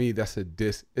 to me, it's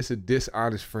a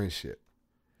dishonest friendship.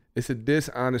 It's a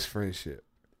dishonest friendship.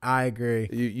 I agree.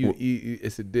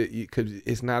 Because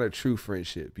it's not a true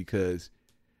friendship because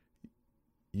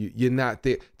you're not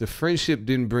there. The friendship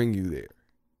didn't bring you there.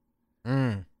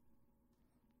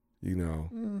 You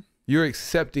know, you're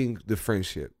accepting the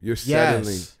friendship. You're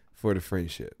settling for the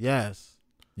friendship. Yes.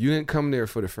 You didn't come there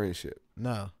for the friendship.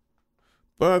 No.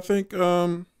 But I think,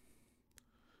 I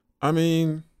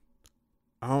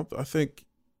think,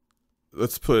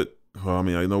 let's put, well, I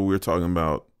mean, I know we're talking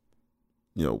about,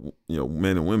 you know,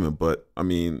 men and women, but I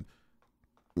mean,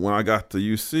 when I got to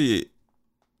UC,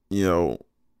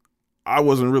 I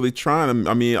wasn't really trying to,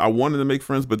 I mean, I wanted to make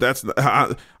friends, but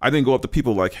I didn't go up to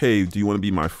people like, hey, do you want to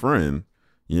be my friend?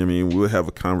 You know what I mean? We'll have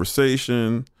a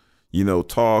conversation,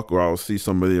 talk, or I'll see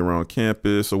somebody around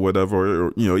campus or whatever,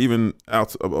 or even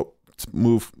out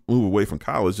move away from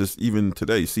college. Just even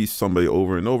today, you see somebody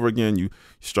over and over again, you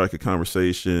strike a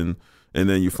conversation, and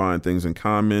then you find things in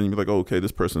common. You're like, oh, okay,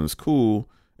 this person is cool,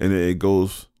 and it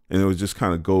goes, and it would just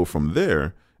kind of go from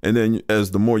there. And then as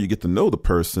the more you get to know the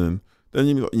person, then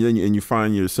you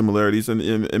find your similarities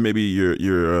and maybe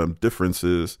your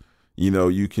differences.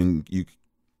 You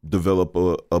develop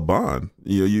a bond.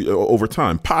 You over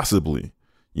time, possibly.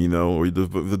 Or you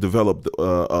develop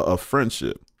a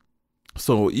friendship.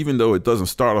 So even though it doesn't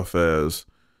start off as,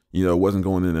 it wasn't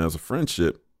going in as a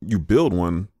friendship, you build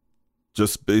one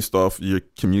just based off your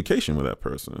communication with that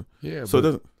person. Yeah.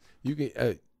 So you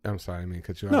can. I'm sorry, I mean,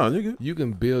 cut you off. No, you're good. You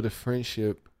can build a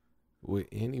friendship with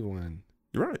anyone.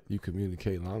 You're right. You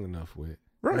communicate long enough with.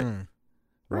 Right.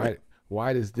 Right.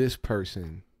 Why does this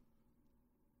person?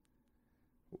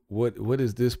 What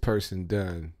has this person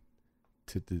done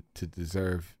to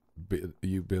deserve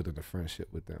you building a friendship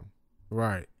with them?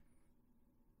 Right.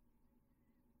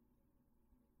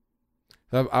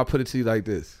 I'll put it to you like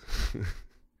this.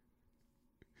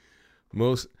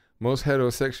 Most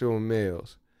heterosexual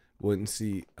males wouldn't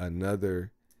see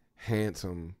another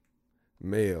handsome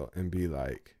male and be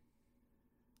like,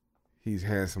 he's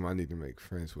handsome, I need to make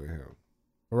friends with him.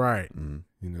 Right. Mm-hmm.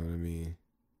 You know what I mean?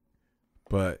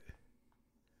 But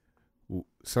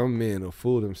some men will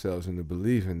fool themselves into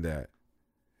believing that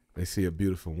they see a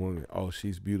beautiful woman. Oh,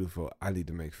 she's beautiful, I need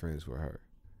to make friends with her.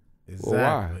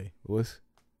 Exactly. Well,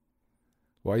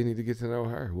 why you need to get to know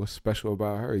her? What's special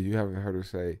about her? You haven't heard her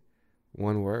say,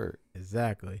 One word.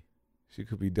 Exactly. She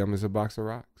could be dumb as a box of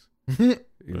rocks. Mm.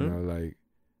 You know, like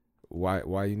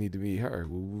why you need to meet her?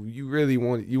 Well, you really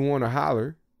want to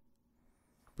holler,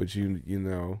 but you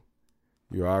know,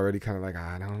 you're already kind of like,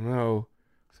 I don't know.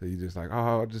 So you just like,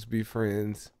 oh, I'll just be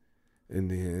friends,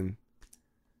 and then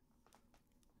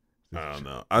I don't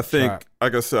know. I think,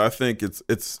 like I said, I think it's.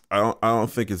 I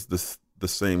don't think it's the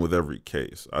same with every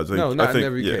case. I think no, not I think, in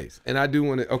every case. And I do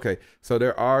want to. Okay, so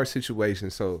there are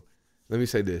situations. So let me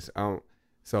say this.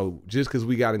 So just because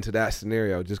we got into that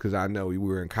scenario, just because I know we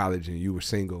were in college and you were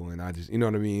single, and I just, you know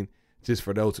what I mean. Just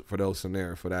for those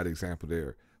scenarios, for that example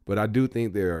there. But I do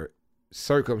think there are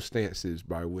circumstances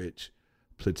by which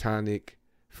platonic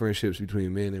friendships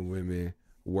between men and women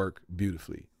work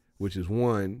beautifully, which is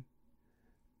one,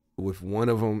 if one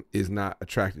of them is not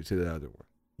attracted to the other one.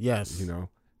 Yes. You know,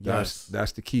 Yes.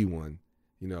 that's the key one.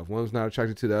 You know, if one's not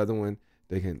attracted to the other one,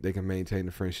 they can maintain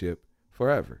the friendship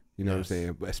forever. You know what I'm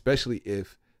saying? But especially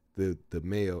if the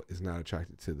male is not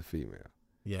attracted to the female.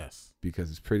 Yes. Because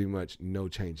it's pretty much no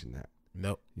change in that.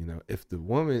 Nope. You know, if the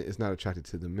woman is not attracted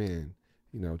to the men,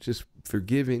 you know, just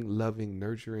forgiving, loving,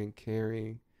 nurturing,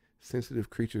 caring, sensitive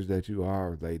creatures that you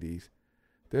are, ladies,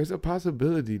 there's a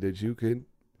possibility that you could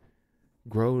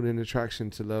grow an attraction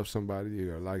to love somebody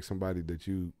or like somebody that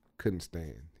you couldn't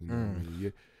stand. You know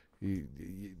what I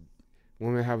mean?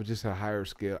 Women have just a higher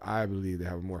scale. I believe they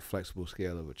have a more flexible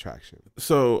scale of attraction.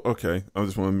 So, okay, I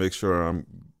just want to make sure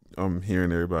I'm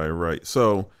hearing everybody right.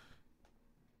 So,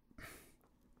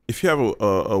 if you have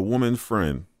a woman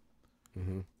friend,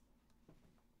 Mm-hmm.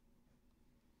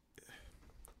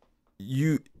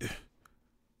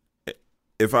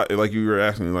 if I, like you were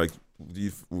asking, like,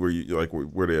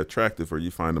 were they attractive or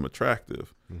you find them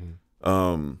attractive? Mm-hmm.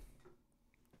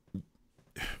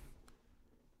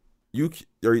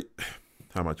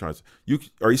 How am I trying to say?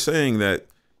 Are you saying that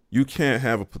you can't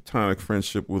have a platonic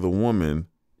friendship with a woman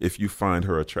if you find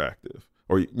her attractive,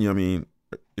 or you know what I mean?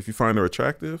 If you find her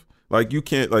attractive, like you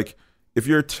can't, like if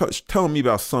you're telling me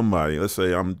about somebody, let's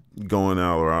say I'm going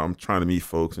out or I'm trying to meet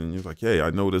folks, and you're like, hey, I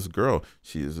know this girl.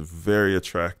 She is a very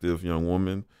attractive young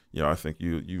woman. You know, I think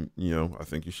you know, I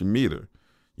think you should meet her.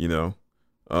 You know,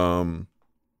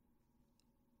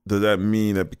 does that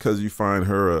mean that because you find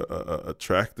her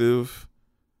attractive,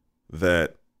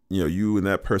 that you know you and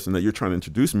that person that you're trying to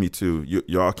introduce me to,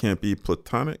 y'all can't be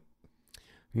platonic?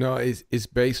 No, it's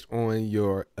based on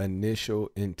your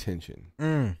initial intention.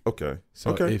 Okay.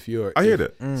 So okay. if your I hear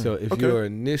that. So if Okay. your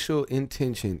initial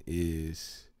intention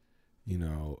is, you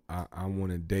know, I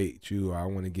want to date you or I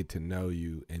want to get to know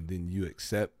you, and then you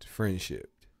accept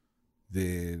friendship,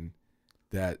 then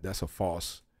that's a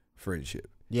false friendship.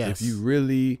 Yes. If you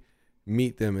really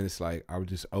meet them and it's like, I was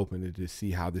just open to just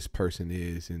see how this person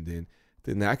is, and then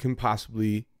that can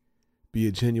possibly be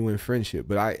a genuine friendship.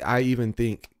 But I even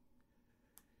think,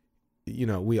 you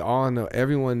know, we all know,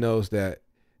 everyone knows, and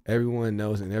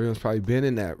everyone's probably been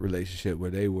in that relationship where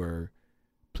they were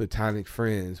platonic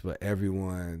friends, but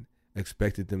everyone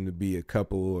expected them to be a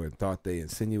couple or thought they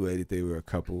insinuated they were a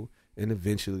couple, and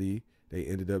eventually they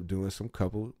ended up doing some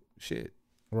couple shit.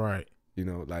 Right. You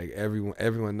know, like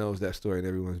everyone knows that story, and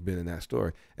everyone's been in that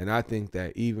story. And I think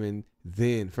that even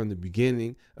then, from the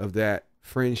beginning of that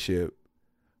friendship,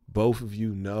 both of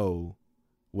you know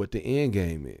what the end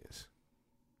game is.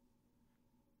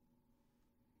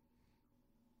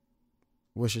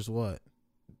 Which is what?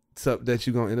 So that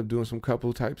you're gonna end up doing some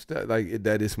couple type stuff, like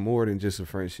that it's more than just a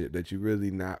friendship, that you're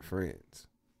really not friends.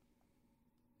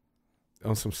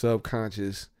 On some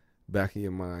subconscious, back in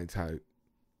your mind type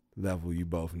level, you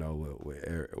both know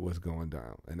what's going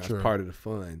down, and that's True. part of the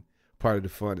fun. Part of the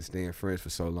fun of staying friends for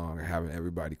so long and having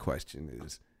everybody question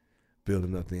is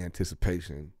building up the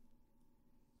anticipation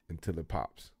until it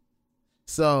pops.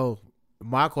 So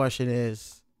my question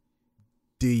is,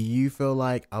 do you feel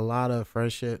like a lot of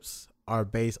friendships are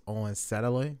based on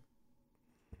settling?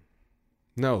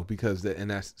 No, because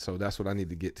that's what I need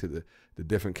to get to the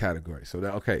different categories. So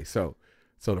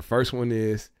so the first one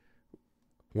is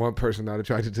one person not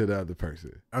attracted to the other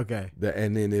person. Okay.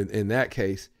 And then in that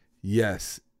case,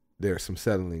 yes, there's some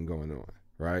settling going on,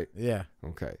 right? Yeah.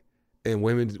 Okay. And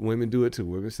women do it too.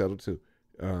 Women settle too.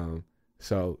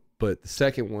 But the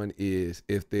second one is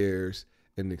if there's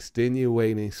an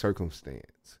extenuating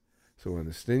circumstance. So an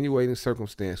extenuating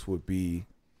circumstance would be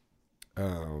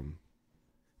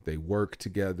they work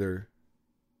together,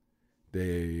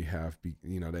 they have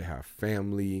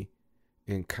family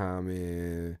in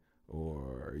common,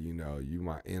 or you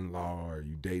my in-law, or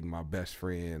you dating my best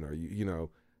friend, or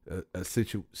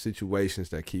situations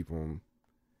that keep them,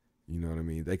 you know what I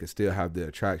mean? They could still have the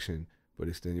attraction, but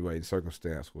extenuating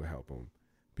circumstance will help them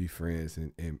be friends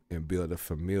and build a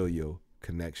familial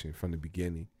connection from the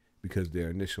beginning, because their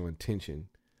initial intention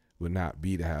would not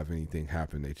be to have anything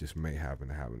happen. They just may happen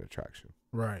to have an attraction.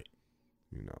 Right.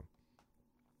 You know.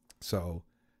 So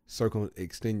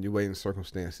extenuating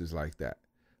circumstances like that.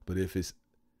 But if it's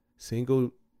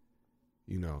single,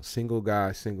 you know, single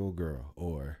guy, single girl,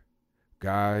 or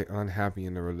guy unhappy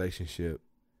in a relationship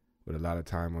with a lot of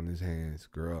time on his hands,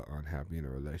 girl unhappy in a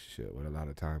relationship with a lot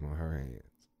of time on her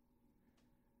hands,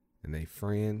 and they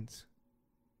friends,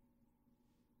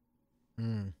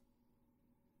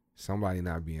 somebody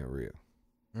not being real.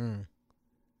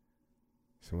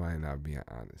 Somebody not being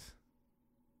honest.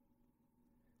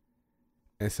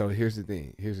 And so here's the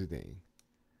thing.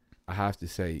 I have to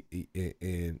say,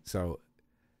 and so,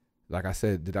 like I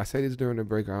said, did I say this during the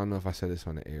break? I don't know if I said this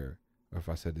on the air or if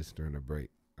I said this during the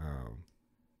break.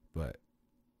 But,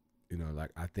 you know, like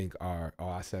I think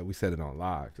we said it on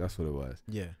live. That's what it was.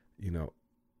 Yeah. You know,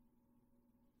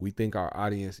 we think our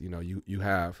audience, you know, you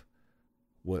have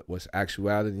what's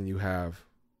actuality, and you have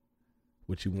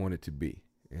what you want it to be.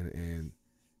 And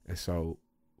so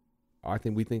I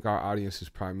think we think our audience is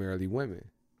primarily women.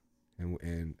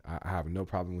 And I have no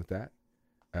problem with that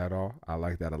at all. I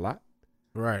like that a lot.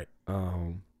 Right.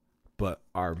 But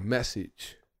our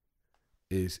message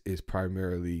is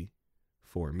primarily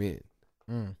for men.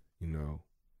 You know,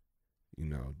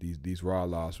 these raw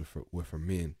laws were for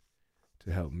men,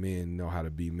 to help men know how to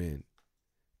be men.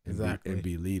 And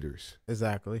be leaders.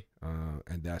 Exactly.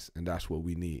 And that's what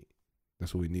we need.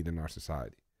 That's what we need in our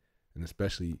society, and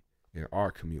especially in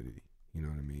our community. You know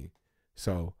what I mean?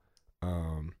 So,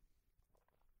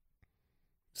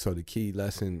 so the key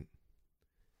lesson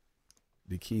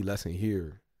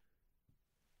here,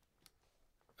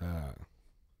 I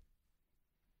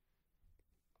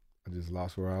just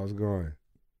lost where I was going.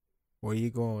 Where you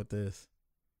going with this?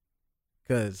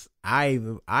 Cause I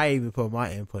even put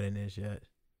my input in this yet.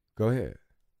 Go ahead.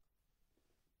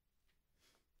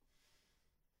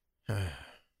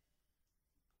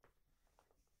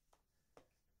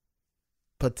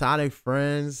 Platonic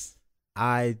friends,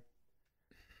 I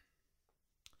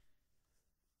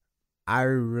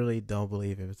really don't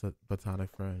believe in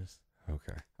platonic friends.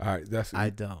 Okay. All right. I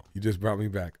don't. You just brought me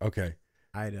back. Okay.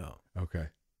 I don't. Okay.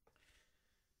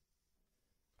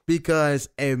 Because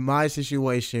in my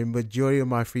situation, majority of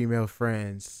my female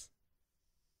friends,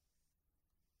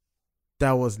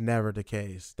 that was never the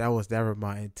case. That was never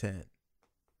my intent.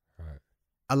 Right.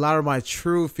 A lot of my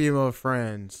true female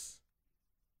friends,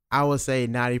 I would say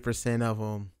 90% of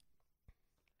them.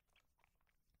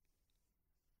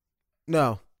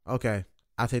 No. Okay.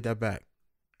 I'll take that back.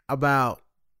 About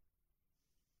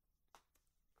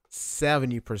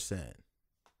 70%,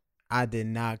 I did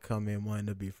not come in wanting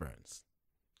to be friends.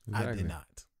 Exactly. I did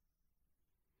not.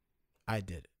 I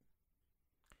did it.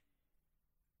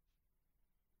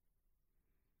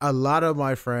 A lot of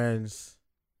my friends,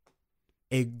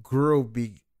 it grew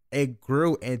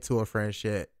into a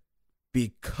friendship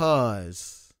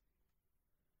because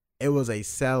it was a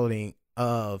settlement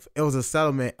of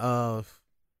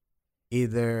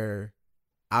either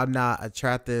I'm not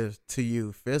attractive to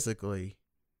you physically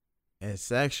and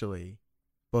sexually,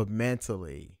 but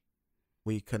mentally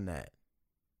we connect.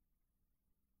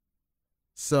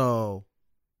 So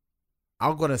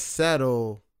I'm going to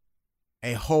settle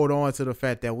and hold on to the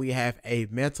fact that we have a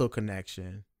mental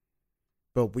connection,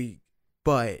 but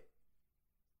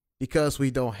because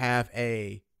we don't have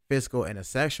a physical and a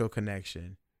sexual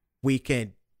connection, we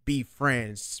can be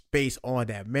friends based on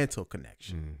that mental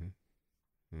connection.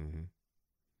 Mm-hmm.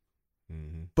 Mm-hmm.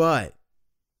 Mm-hmm. But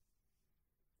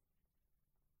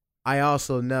I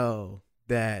also know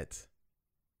that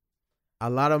a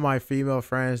lot of my female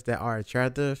friends that are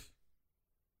attractive,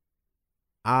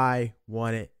 I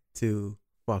wanted to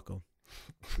fuck them.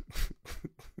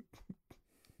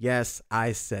 Yes,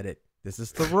 I said it. This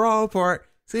is the raw part.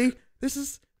 See, this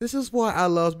is why I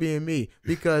love being me,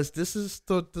 because this is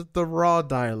the raw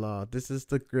dialogue. This is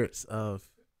the grits of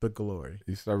the glory.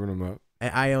 You serving them up,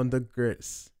 and I own the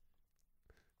grits.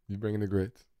 You bringing the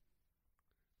grits.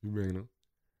 You bringing them.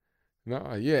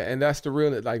 No, yeah, and that's the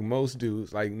real. Like most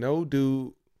dudes, like no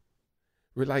dude,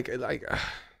 we're like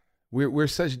we're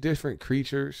such different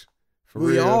creatures. For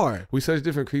we real. Are. We're such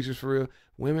different creatures for real.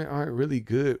 Women aren't really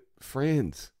good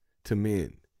friends to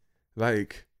men.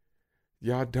 Like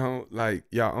y'all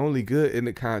only good in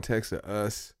the context of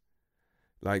us,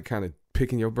 like kind of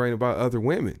picking your brain about other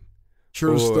women.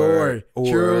 True story.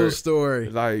 True story.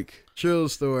 Like true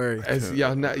story.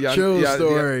 True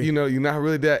story. You know, you're not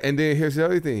really that. And then here's the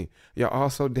other thing. Y'all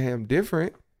also damn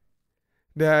different.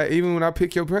 That even when I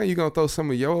pick your brain, you're gonna throw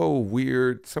some of your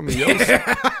weird, some of your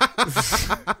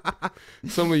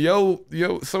some of your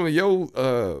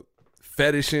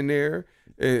fetish in there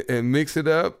and mix it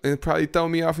up and probably throw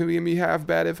me off and give me half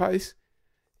bad advice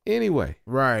anyway.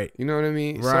 Right. You know what I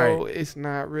mean? Right. So it's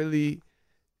not really,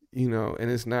 and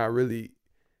it's not really,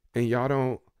 and y'all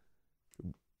don't,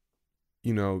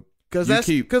 Because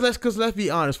let's be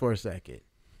honest for a second.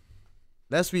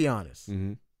 Let's be honest.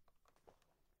 Mm-hmm.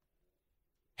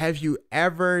 Have you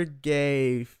ever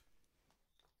gave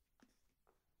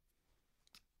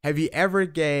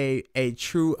a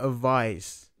true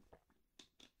advice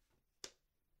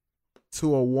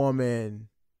to a woman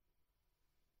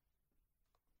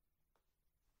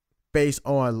based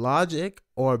on logic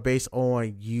or based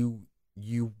on you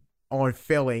on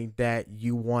feeling that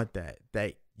you want that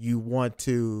you want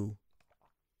to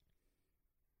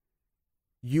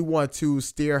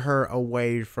steer her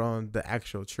away from the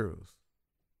actual truth?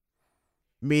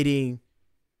 Meaning,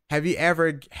 have you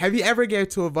ever gave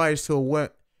to advice to a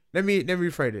what? Let me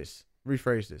rephrase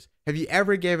this. Have you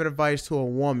ever given advice to a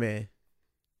woman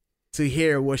to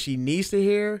hear what she needs to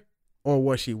hear or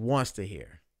what she wants to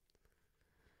hear?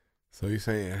 So you're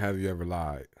saying, have you ever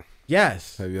lied?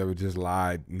 Yes. Have you ever just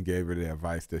lied and gave her the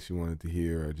advice that she wanted to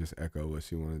hear or just echo what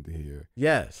she wanted to hear?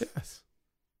 Yes. Yes.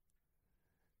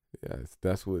 Yes.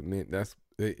 That's what meant. That's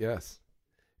it. Yes.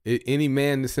 Any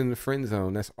man that's in the friend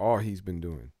zone, that's all he's been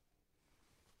doing.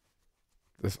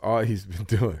 That's all he's been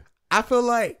doing. I feel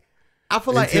like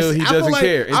Until he doesn't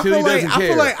care. Until he doesn't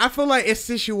care. I feel like it's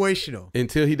situational.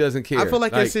 Until he doesn't care. I feel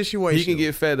like it's situational. He can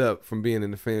get fed up from being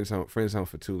in the friend zone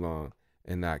for too long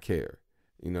and not care.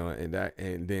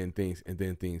 And then things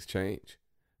change.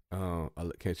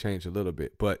 Can change a little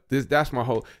bit. But that's my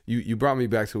whole you brought me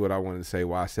back to what I wanted to say,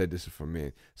 why I said this is for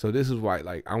men. So this is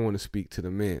why I want to speak to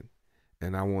the men.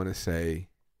 And I want to say,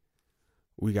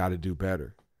 we got to do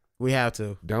better. We have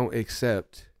to. Don't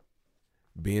accept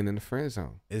being in the friend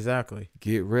zone. Exactly.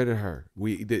 Get rid of her.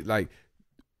 We do that.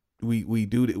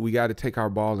 We got to take our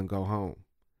ball and go home.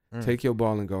 Take your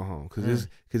ball and go home. Because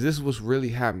this is what's really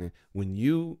happening. When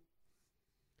you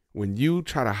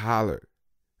try to holler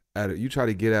at her, you try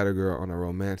to get at a girl on a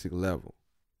romantic level,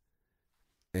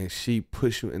 and she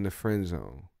push you in the friend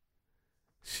zone,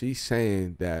 she's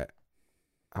saying that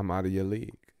I'm out of your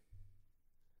league.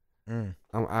 I'm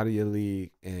out of your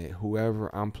league, and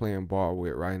whoever I'm playing ball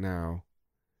with right now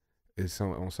is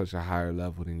on such a higher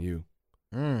level than you.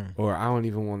 Or I don't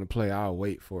even want to play. I'll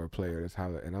wait for a player that's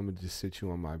higher, and I'm going to just sit you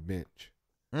on my bench.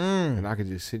 And I can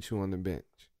just sit you on the bench.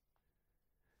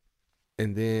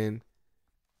 And then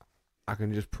I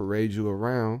can just parade you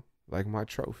around like my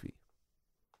trophy.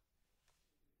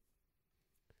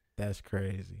 That's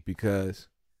crazy. Because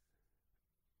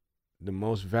the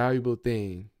most valuable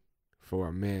thing for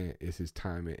a man is his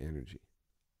time and energy.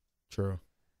 True.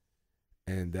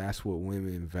 And that's what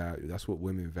women value. That's what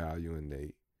women value, and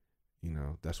they,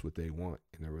 that's what they want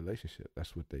in a relationship.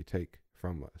 That's what they take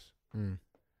from us. And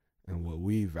what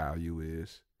we value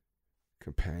is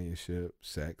companionship,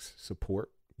 sex, support.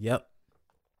 Yep.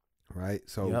 Right?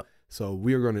 So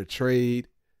we're going to trade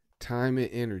time and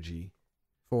energy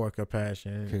for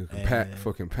compassion,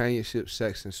 for companionship,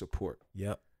 sex, and support.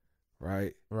 Yep.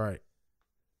 Right? Right.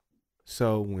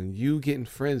 So when you get in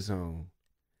friend zone,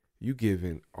 you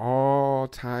giving all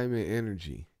time and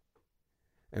energy.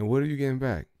 And what are you getting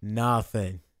back?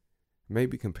 Nothing.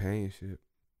 Maybe companionship.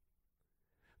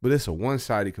 But it's a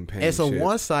one-sided companionship. It's a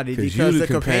one-sided because the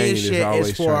companionship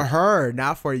is for her,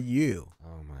 not for you.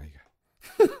 Oh my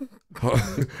God.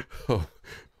 oh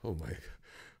my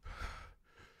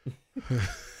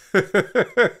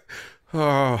God.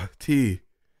 Oh, T.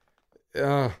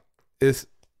 It's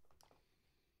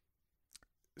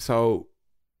so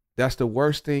that's the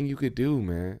worst thing you could do,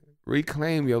 man.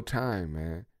 Reclaim your time,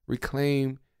 man.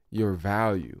 Reclaim your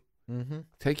value.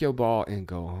 Take your ball and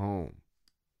go home.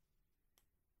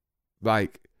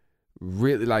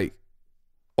 Really,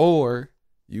 or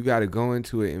you got to go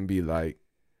into it and be like,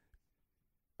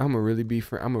 I'm gonna really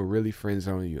friend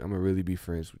zone you. I'm gonna really be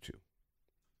friends with you.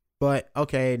 But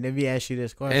okay, let me ask you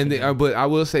this question. But I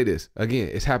will say this again: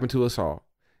 it's happened to us all,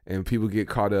 and people get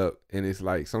caught up. And it's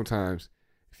like sometimes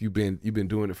if you've been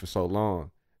doing it for so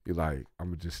long, you're like, I'm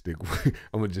gonna just stick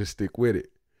with it.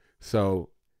 So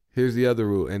here's the other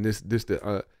rule, and this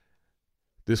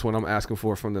one I'm asking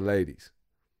for from the ladies.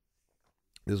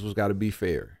 This one's got to be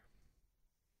fair.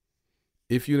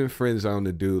 If you didn't friend zone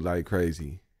the dude like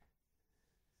crazy,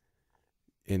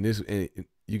 and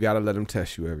you got to let him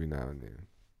test you every now and then.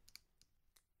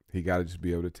 He got to just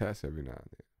be able to test every now and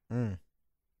then.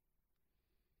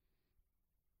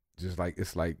 Just like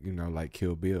it's like like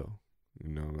Kill Bill,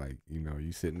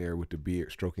 you sitting there with the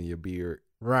beard, stroking your beard,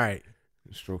 right?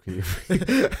 stroking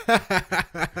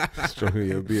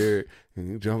your beard, and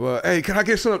you jump up. Hey, can I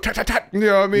get some? Tap, tap, tap. You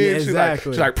know what I mean? Yeah,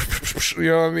 exactly. She's like,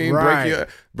 you know what I mean? Right.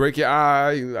 Break your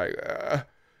eye. You like,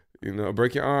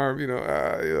 break your arm. You're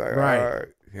like, Right. all right.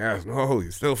 Yes, no,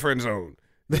 you're still friend zone.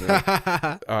 You know?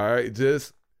 All right,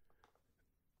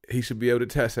 he should be able to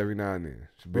test every now and then.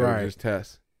 Should be able to just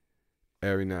test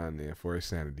every now and then for his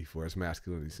sanity, for his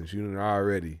masculinity. Since you done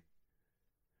already,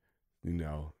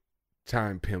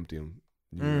 time pimped him.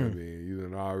 You know what I mean? You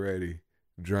done already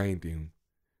drained him.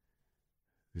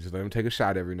 Just let him take a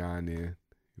shot every now and then.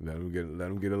 Let him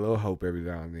get a little hope every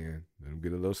now and then. Let him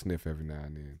get a little sniff every now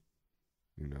and then.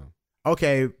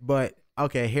 Okay, but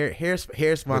here's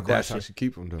my question. That's how she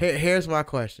keep him though. Here's my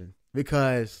question,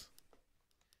 because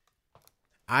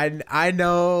I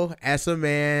know as a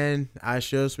man I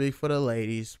should speak for the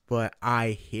ladies, but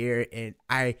I hear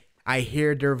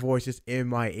their voices in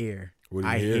my ear. What do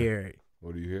you hear? it.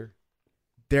 What do you hear?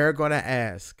 They're gonna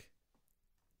ask,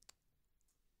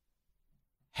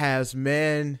 has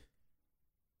men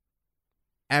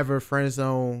ever friend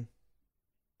zone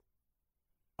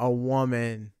a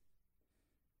woman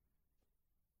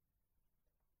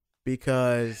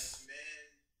because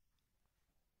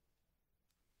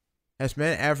has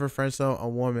men ever friend zone a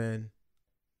woman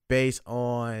based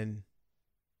on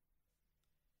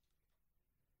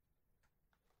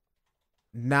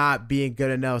not being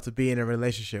good enough to be in a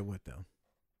relationship with them?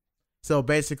 So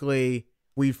basically,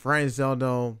 we friend zone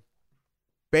them.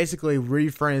 Basically, we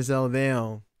friend zone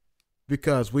them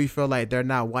because we feel like they're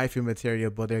not wifey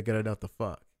material, but they're good enough to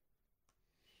fuck.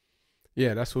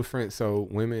 Yeah, that's what friends. So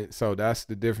women. So that's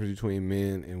the difference between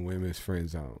men and women's friend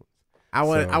zones. I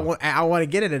want to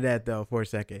get into that though for a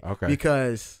second. Okay.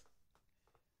 Because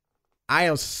I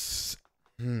am.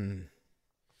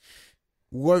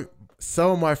 What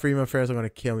some of my female friends are gonna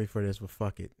kill me for this, but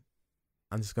fuck it.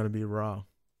 I'm just gonna be raw.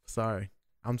 Sorry.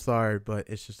 I'm sorry, but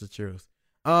it's just the truth.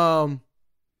 I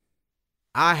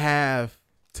have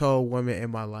told women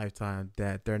in my lifetime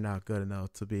that they're not good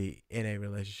enough to be in a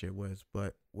relationship with,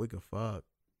 but we could fuck.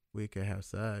 We could have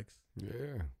sex.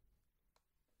 Yeah.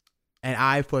 And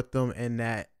I put them in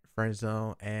that friend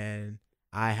zone, and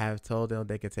I have told them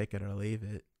they could take it or leave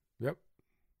it. Yep.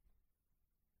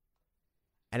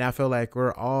 And I feel like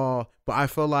but I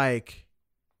feel like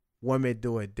women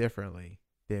do it differently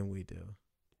than we do.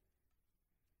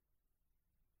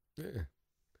 Yeah.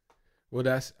 Well,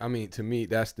 to me,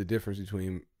 that's the difference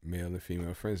between male and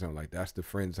female friend zone. Like, that's the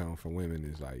friend zone for women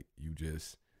is like, you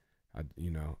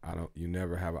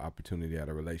never have an opportunity at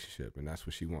a relationship. And that's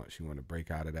what she wants. She want to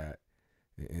break out of that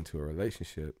and into a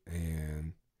relationship.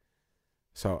 And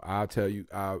so I'll tell you,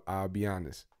 I'll be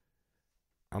honest.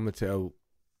 I'm going to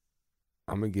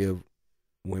give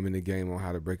women the game on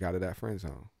how to break out of that friend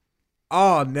zone.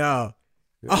 Oh, no.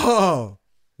 Yeah. Oh.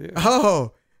 Yeah.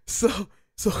 Oh.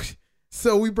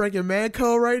 So we breaking man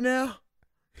code right now?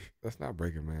 That's not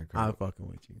breaking man code. I'm fucking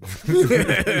with you.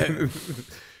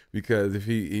 Because if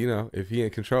he in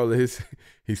control of his,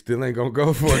 he still ain't gonna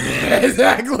go for it.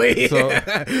 Exactly.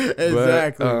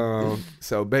 Exactly.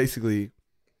 So basically,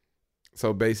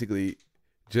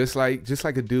 just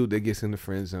like a dude that gets in the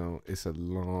friend zone, it's a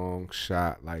long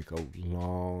shot, like a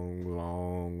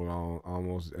long,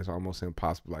 almost, it's almost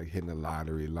impossible, like hitting a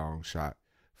lottery, long shot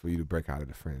for you to break out of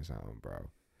the friend zone, bro.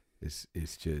 It's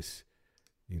just,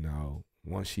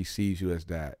 once she sees you as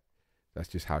that, that's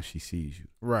just how she sees you.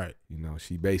 Right.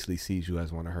 She basically sees you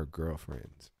as one of her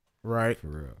girlfriends. Right. For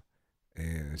real.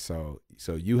 And so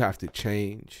you have to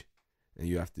change, and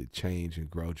you have to change and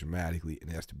grow dramatically,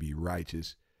 and it has to be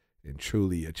righteous and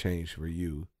truly a change for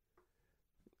you,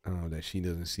 that she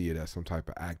doesn't see it as some type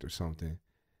of act or something.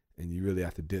 And you really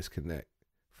have to disconnect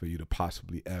for you to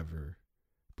possibly ever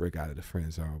break out of the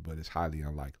friend zone, but it's highly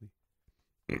unlikely.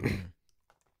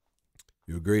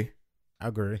 You agree? I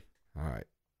agree. All right.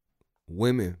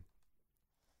 Women.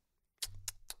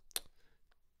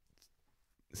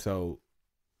 So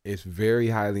it's very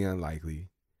highly unlikely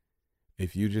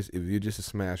if you're just a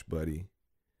smash buddy.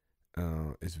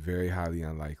 It's very highly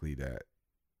unlikely that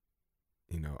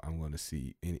I'm going to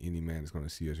see any man is going to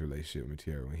see his relationship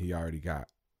material when he already got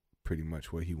pretty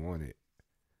much what he wanted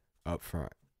up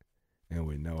front and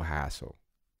with no hassle.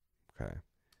 Okay,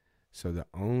 so the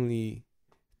only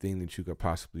thing that you could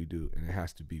possibly do, and it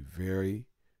has to be very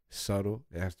subtle,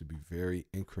 it has to be very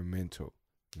incremental,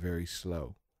 very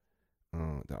slow.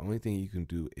 The only thing you can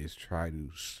do is try to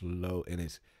slow, and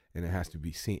it has to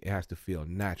be seen. It has to feel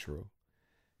natural.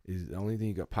 Is the only thing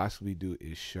you could possibly do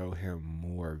is show him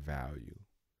more value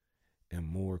and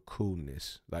more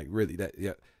coolness. Like really,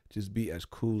 just be as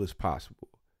cool as possible.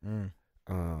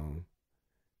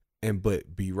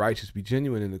 but be righteous, be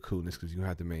genuine in the coolness, because you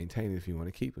have to maintain it if you want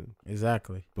to keep him.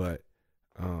 Exactly. But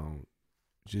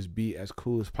just be as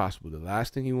cool as possible. The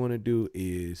last thing you want to do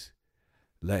is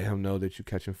let him know that you're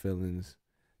catching feelings.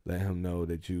 Let him know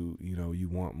that you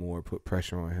want more. Put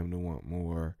pressure on him to want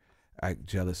more. Act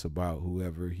jealous about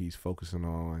whoever he's focusing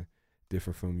on,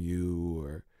 different from you,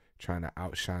 or trying to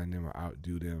outshine them or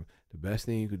outdo them. The best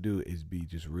thing you could do is be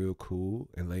just real cool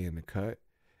and lay in the cut.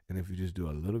 And if you just do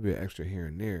a little bit extra here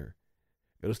and there,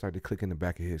 it'll start to click in the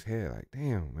back of his head like,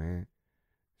 damn, man,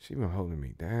 she been holding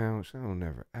me down. She don't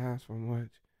never ask for much.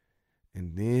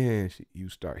 And then he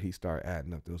start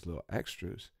adding up those little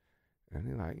extras. And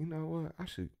they're like, you know what? I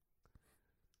should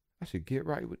get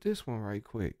right with this one right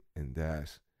quick. And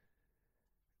that's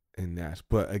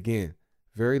but again,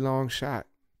 very long shot.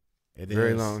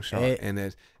 Very long shot.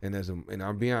 And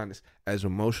I'll be honest, as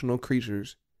emotional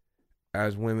creatures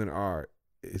as women are,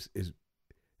 it's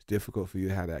difficult for you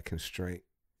to have that constraint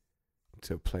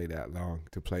to play that long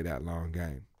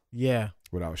game. Yeah.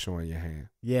 Without showing your hand.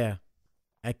 Yeah.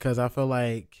 Because I feel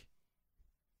like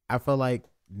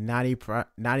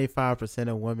 95%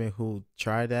 of women who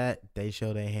try that, they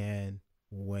show their hand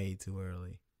way too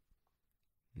early.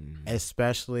 Mm-hmm.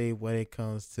 Especially when it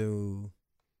comes to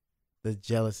the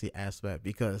jealousy aspect,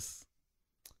 because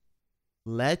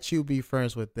let you be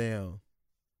friends with them,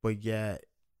 but yet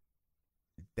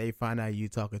they find out you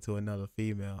talking to another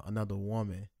female, another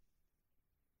woman,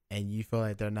 and you feel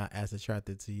like they're not as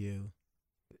attracted to you,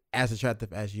 as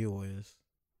attractive as you is.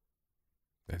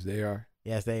 As they are?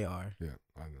 Yes, they are. Yeah,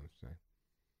 I know what you're saying.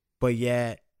 But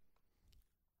yet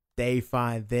they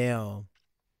find them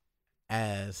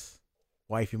as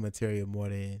wifey material more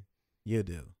than you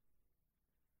do.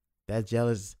 That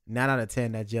 9 out of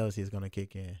 10, that jealousy is going to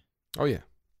kick in. Oh, yeah.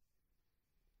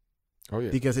 Oh,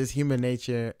 yeah. Because it's human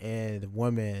nature and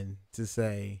women to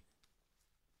say,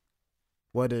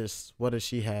 what does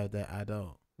she have that I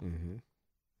don't? Mm-hmm.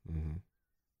 Mm-hmm.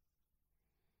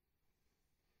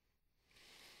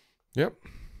 Yep.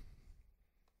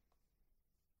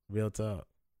 Real talk.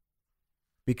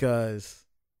 Because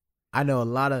I know a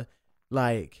lot of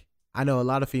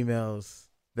females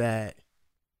that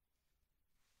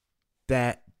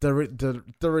the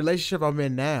relationship I'm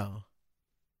in now,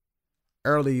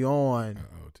 early on,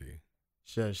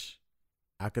 shush,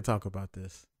 I could talk about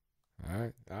this.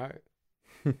 All right.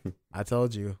 I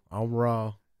told you, I'm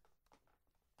raw.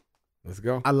 Let's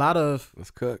go.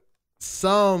 Let's cook.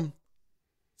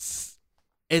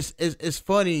 It's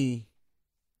funny.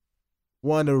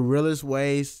 One of the realest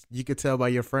ways you could tell by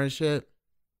your friendship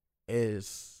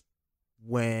is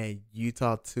when you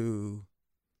talk to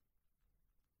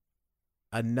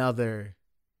another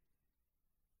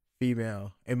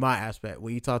female. In my aspect,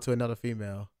 when you talk to another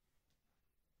female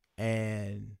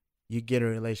and you get in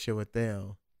a relationship with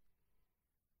them,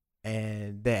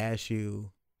 and they ask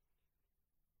you,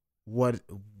 what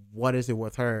is it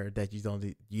with her that you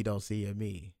don't see in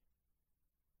me?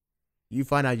 You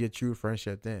find out your true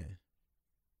friendship then.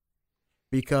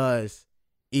 Because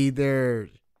either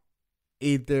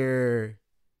it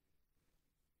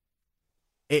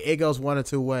goes one or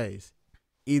two ways.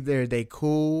 Either they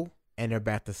cool and they're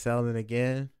back to selling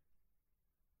again,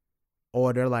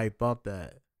 or they're like, bump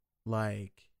that.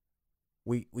 Like,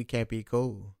 we can't be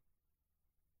cool.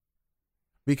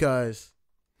 Because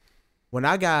when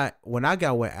I got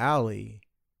with Allie,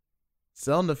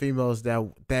 some of the females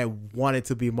that wanted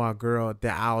to be my girl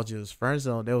that I was just friend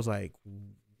zone, they was like,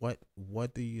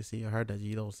 what do you see in her that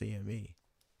you don't see in me?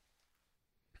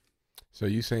 So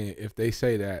you saying if they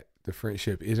say that the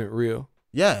friendship isn't real?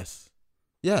 Yes.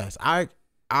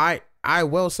 I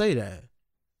will say that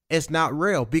it's not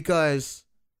real, because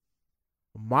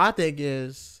my thing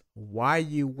is, why are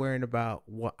you worrying about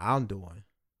what I'm doing?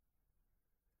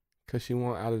 Because she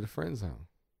want out of the friend zone.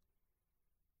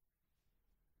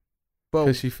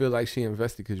 Because she feel like she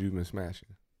invested because you've been smashing.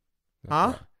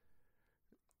 Huh?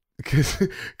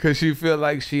 Because she feel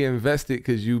like she invested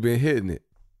because you've been hitting it.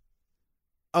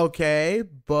 Okay,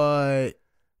 but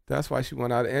that's why she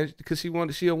went out, because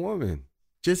she a woman.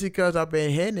 Just because I've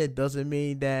been hitting it doesn't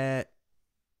mean that,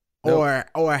 or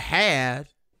had.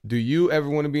 Do you ever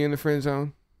want to be in the friend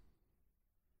zone?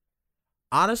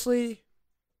 Honestly,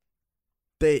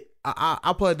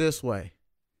 I'll put it this way.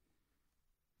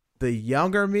 The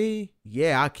younger me,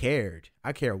 yeah, I cared.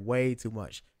 I care way too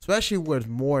much. Especially with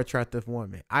more attractive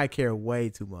women. I care way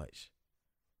too much.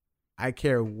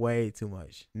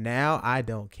 Now, I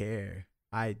don't care.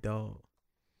 I don't.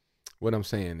 What I'm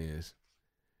saying is,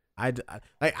 I don't.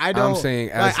 I'm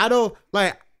saying,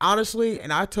 honestly,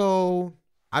 and I told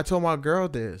my girl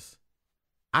this.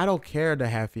 I don't care to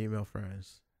have female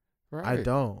friends. Right. I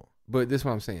don't. But this is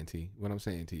what I'm saying, T. What I'm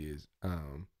saying to you is,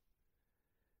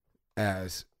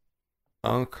 as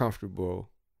uncomfortable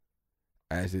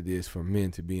as it is for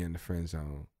men to be in the friend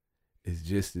zone, it's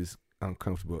just as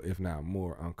uncomfortable, if not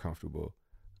more uncomfortable,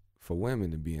 for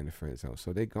women to be in the friend zone.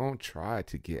 So they gonna try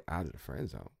to get out of the friend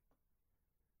zone.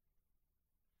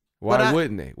 Why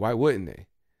wouldn't they? Why wouldn't they?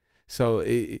 So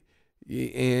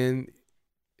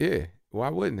why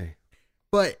wouldn't they?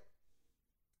 But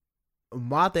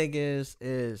my thing is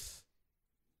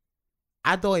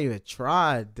I don't even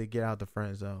try to get out the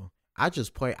friend zone. I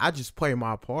just play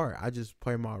my part. I just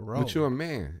play my role. But you're a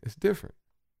man. It's different.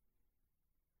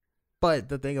 But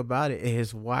the thing about it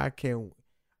is, why can't?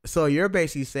 So you're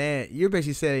basically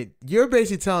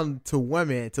telling to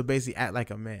women to basically act like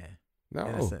a man. No,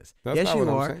 in a sense. that's Yes, not you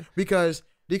what I'm are. saying.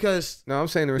 Because No, I'm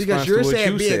saying the response because you're to what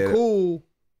saying you being said. cool.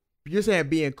 You're saying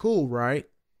being cool, right?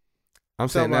 I'm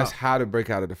saying that's how to break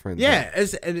out of the friend zone. Yeah,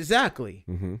 exactly.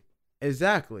 Mm-hmm.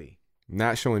 Exactly.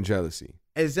 Not showing jealousy.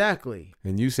 Exactly.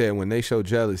 And you said when they show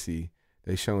jealousy,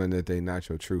 they showing that they not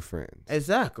your true friends.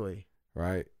 Exactly.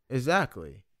 Right?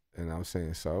 Exactly. And I'm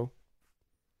saying, so?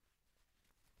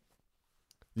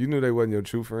 You knew they wasn't your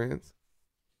true friends?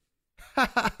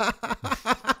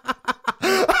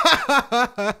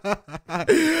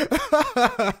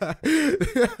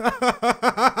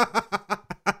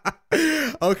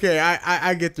 Okay,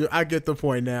 I get the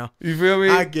point now. You feel me?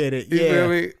 I get it. You feel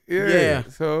me? Yeah.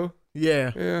 So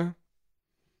Yeah.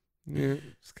 It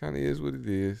kind of is what it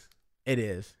is. It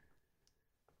is.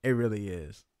 It really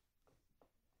is.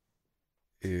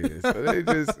 Yeah. So they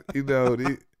just,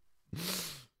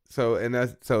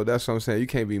 that's what I'm saying. You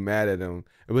can't be mad at them.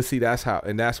 But see, that's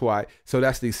why. So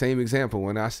that's the same example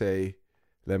when I say,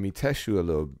 let me test you a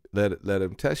little. Let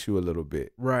them test you a little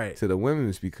bit. Right. To the women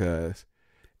is because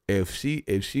if she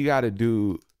got to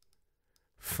do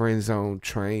friend zone,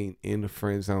 train in the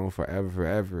friend zone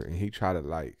forever, and he try to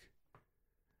like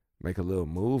make a little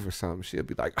move or something, she'll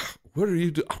be like, "What are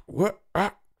you doing? What?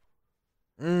 How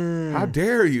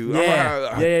dare you?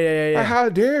 Yeah. How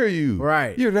dare you?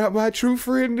 Right. You're not my true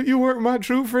friend. You weren't my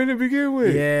true friend to begin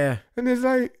with. Yeah. And it's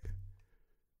like,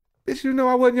 bitch, you know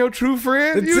I wasn't your true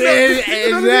friend.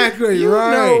 Exactly.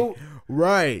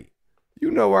 Right.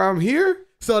 You know why I'm here.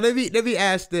 So let me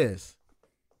ask this: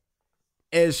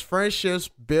 Is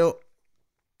friendships with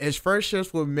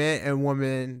men and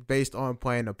women based on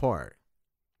playing a part?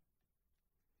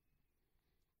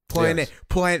 Playing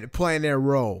their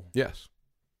role. Yes.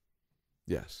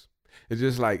 Yes. It's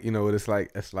just like, what it's like.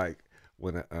 It's like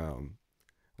when a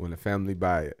family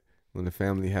when the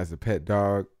family has a pet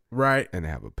dog, right, and they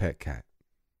have a pet cat.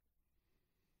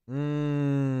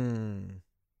 On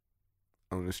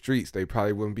the streets, they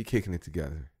probably wouldn't be kicking it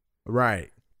together.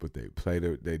 Right. But they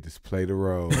just play the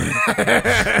role. They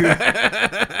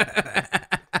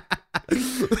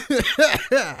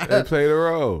play the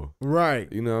role. Right.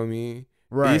 You know what I mean?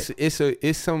 Right.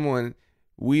 It's someone,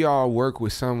 we all work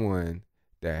with someone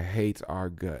that hates our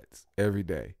guts every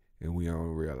day, and we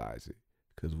don't realize it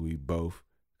because we both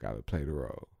got to play the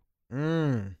role.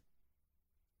 Well,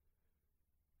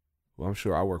 I'm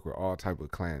sure I work with all type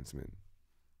of Klansmen.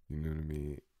 You know what I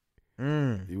mean?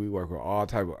 We work with all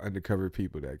type of undercover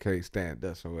people that can't stand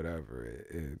us or whatever.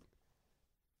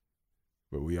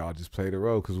 But we all just play the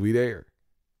role because we there.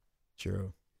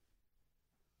 True.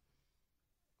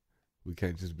 We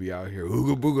can't just be out here,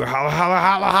 ooga booga, holla, holla,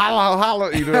 holla, holla,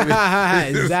 holla. You know what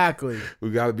I mean? Exactly. We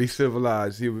got to be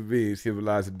civilized human beings,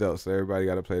 civilized adults. So everybody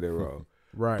got to play their role.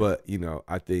 Right. But,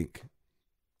 I think,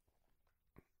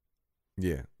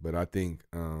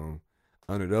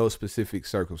 under those specific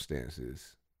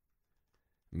circumstances,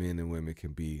 men and women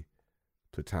can be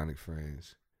platonic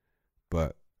friends.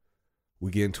 But we're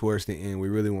getting towards the end. We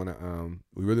really want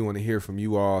to hear from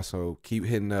you all. So keep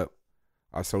hitting up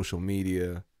our social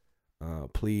media.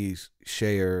 Please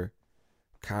share,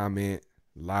 comment,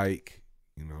 like,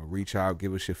 reach out,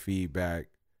 give us your feedback.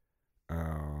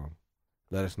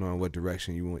 Let us know in what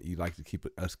direction you'd like to keep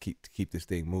this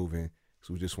thing moving.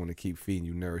 So we just want to keep feeding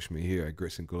you nourishment here at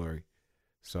Grits and Glory.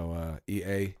 So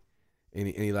EA,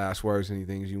 any last words, any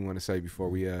things you want to say before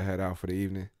we head out for the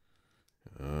evening?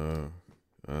 I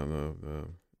don't know.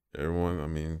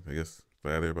 Everyone, I guess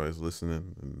glad everybody's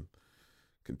listening and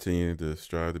continuing to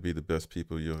strive to be the best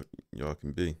people y'all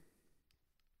can be.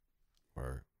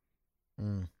 Word.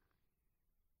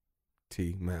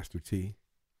 T, Master T.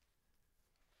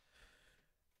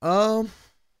 I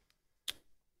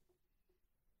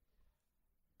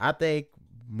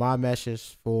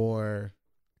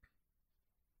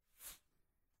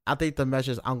think the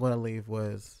message I'm going to leave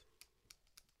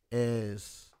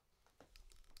is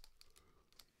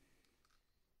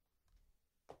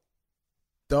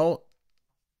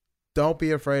don't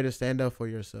be afraid to stand up for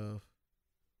yourself.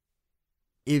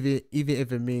 Even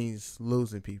if it means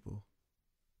losing people.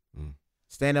 Mm.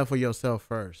 Stand up for yourself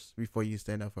first before you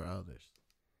stand up for others.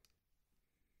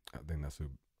 I think that's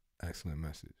an excellent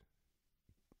message.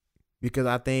 Because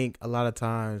I think a lot of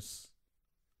times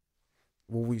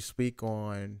when we speak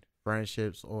on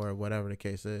friendships or whatever the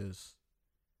case is,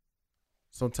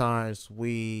 sometimes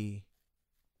we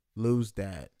lose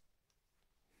that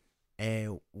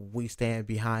and we stand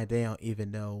behind them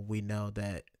even though we know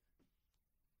that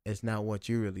it's not what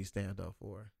you really stand up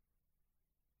for.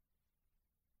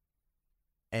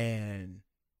 And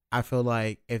I feel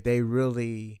like if they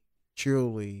really,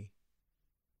 truly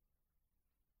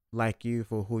like you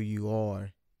for who you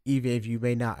are, even if you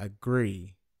may not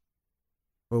agree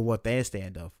with what they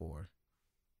stand up for,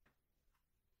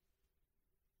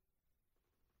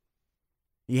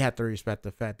 you have to respect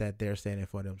the fact that they're standing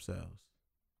for themselves.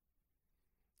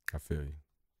 I feel you.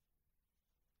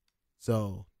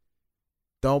 So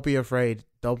don't be afraid.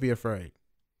 Don't be afraid.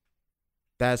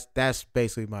 That's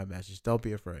basically my message. Don't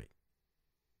be afraid.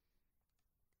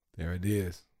 There it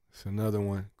is. It's another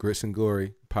one. Grits and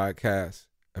Glory podcast,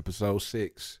 episode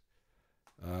 6.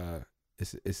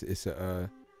 It's a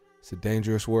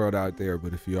dangerous world out there,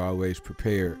 but if you're always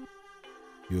prepared,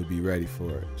 you'll be ready for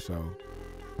it. So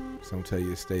some tell you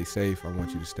to stay safe. I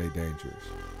want you to stay dangerous.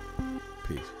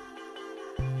 Peace.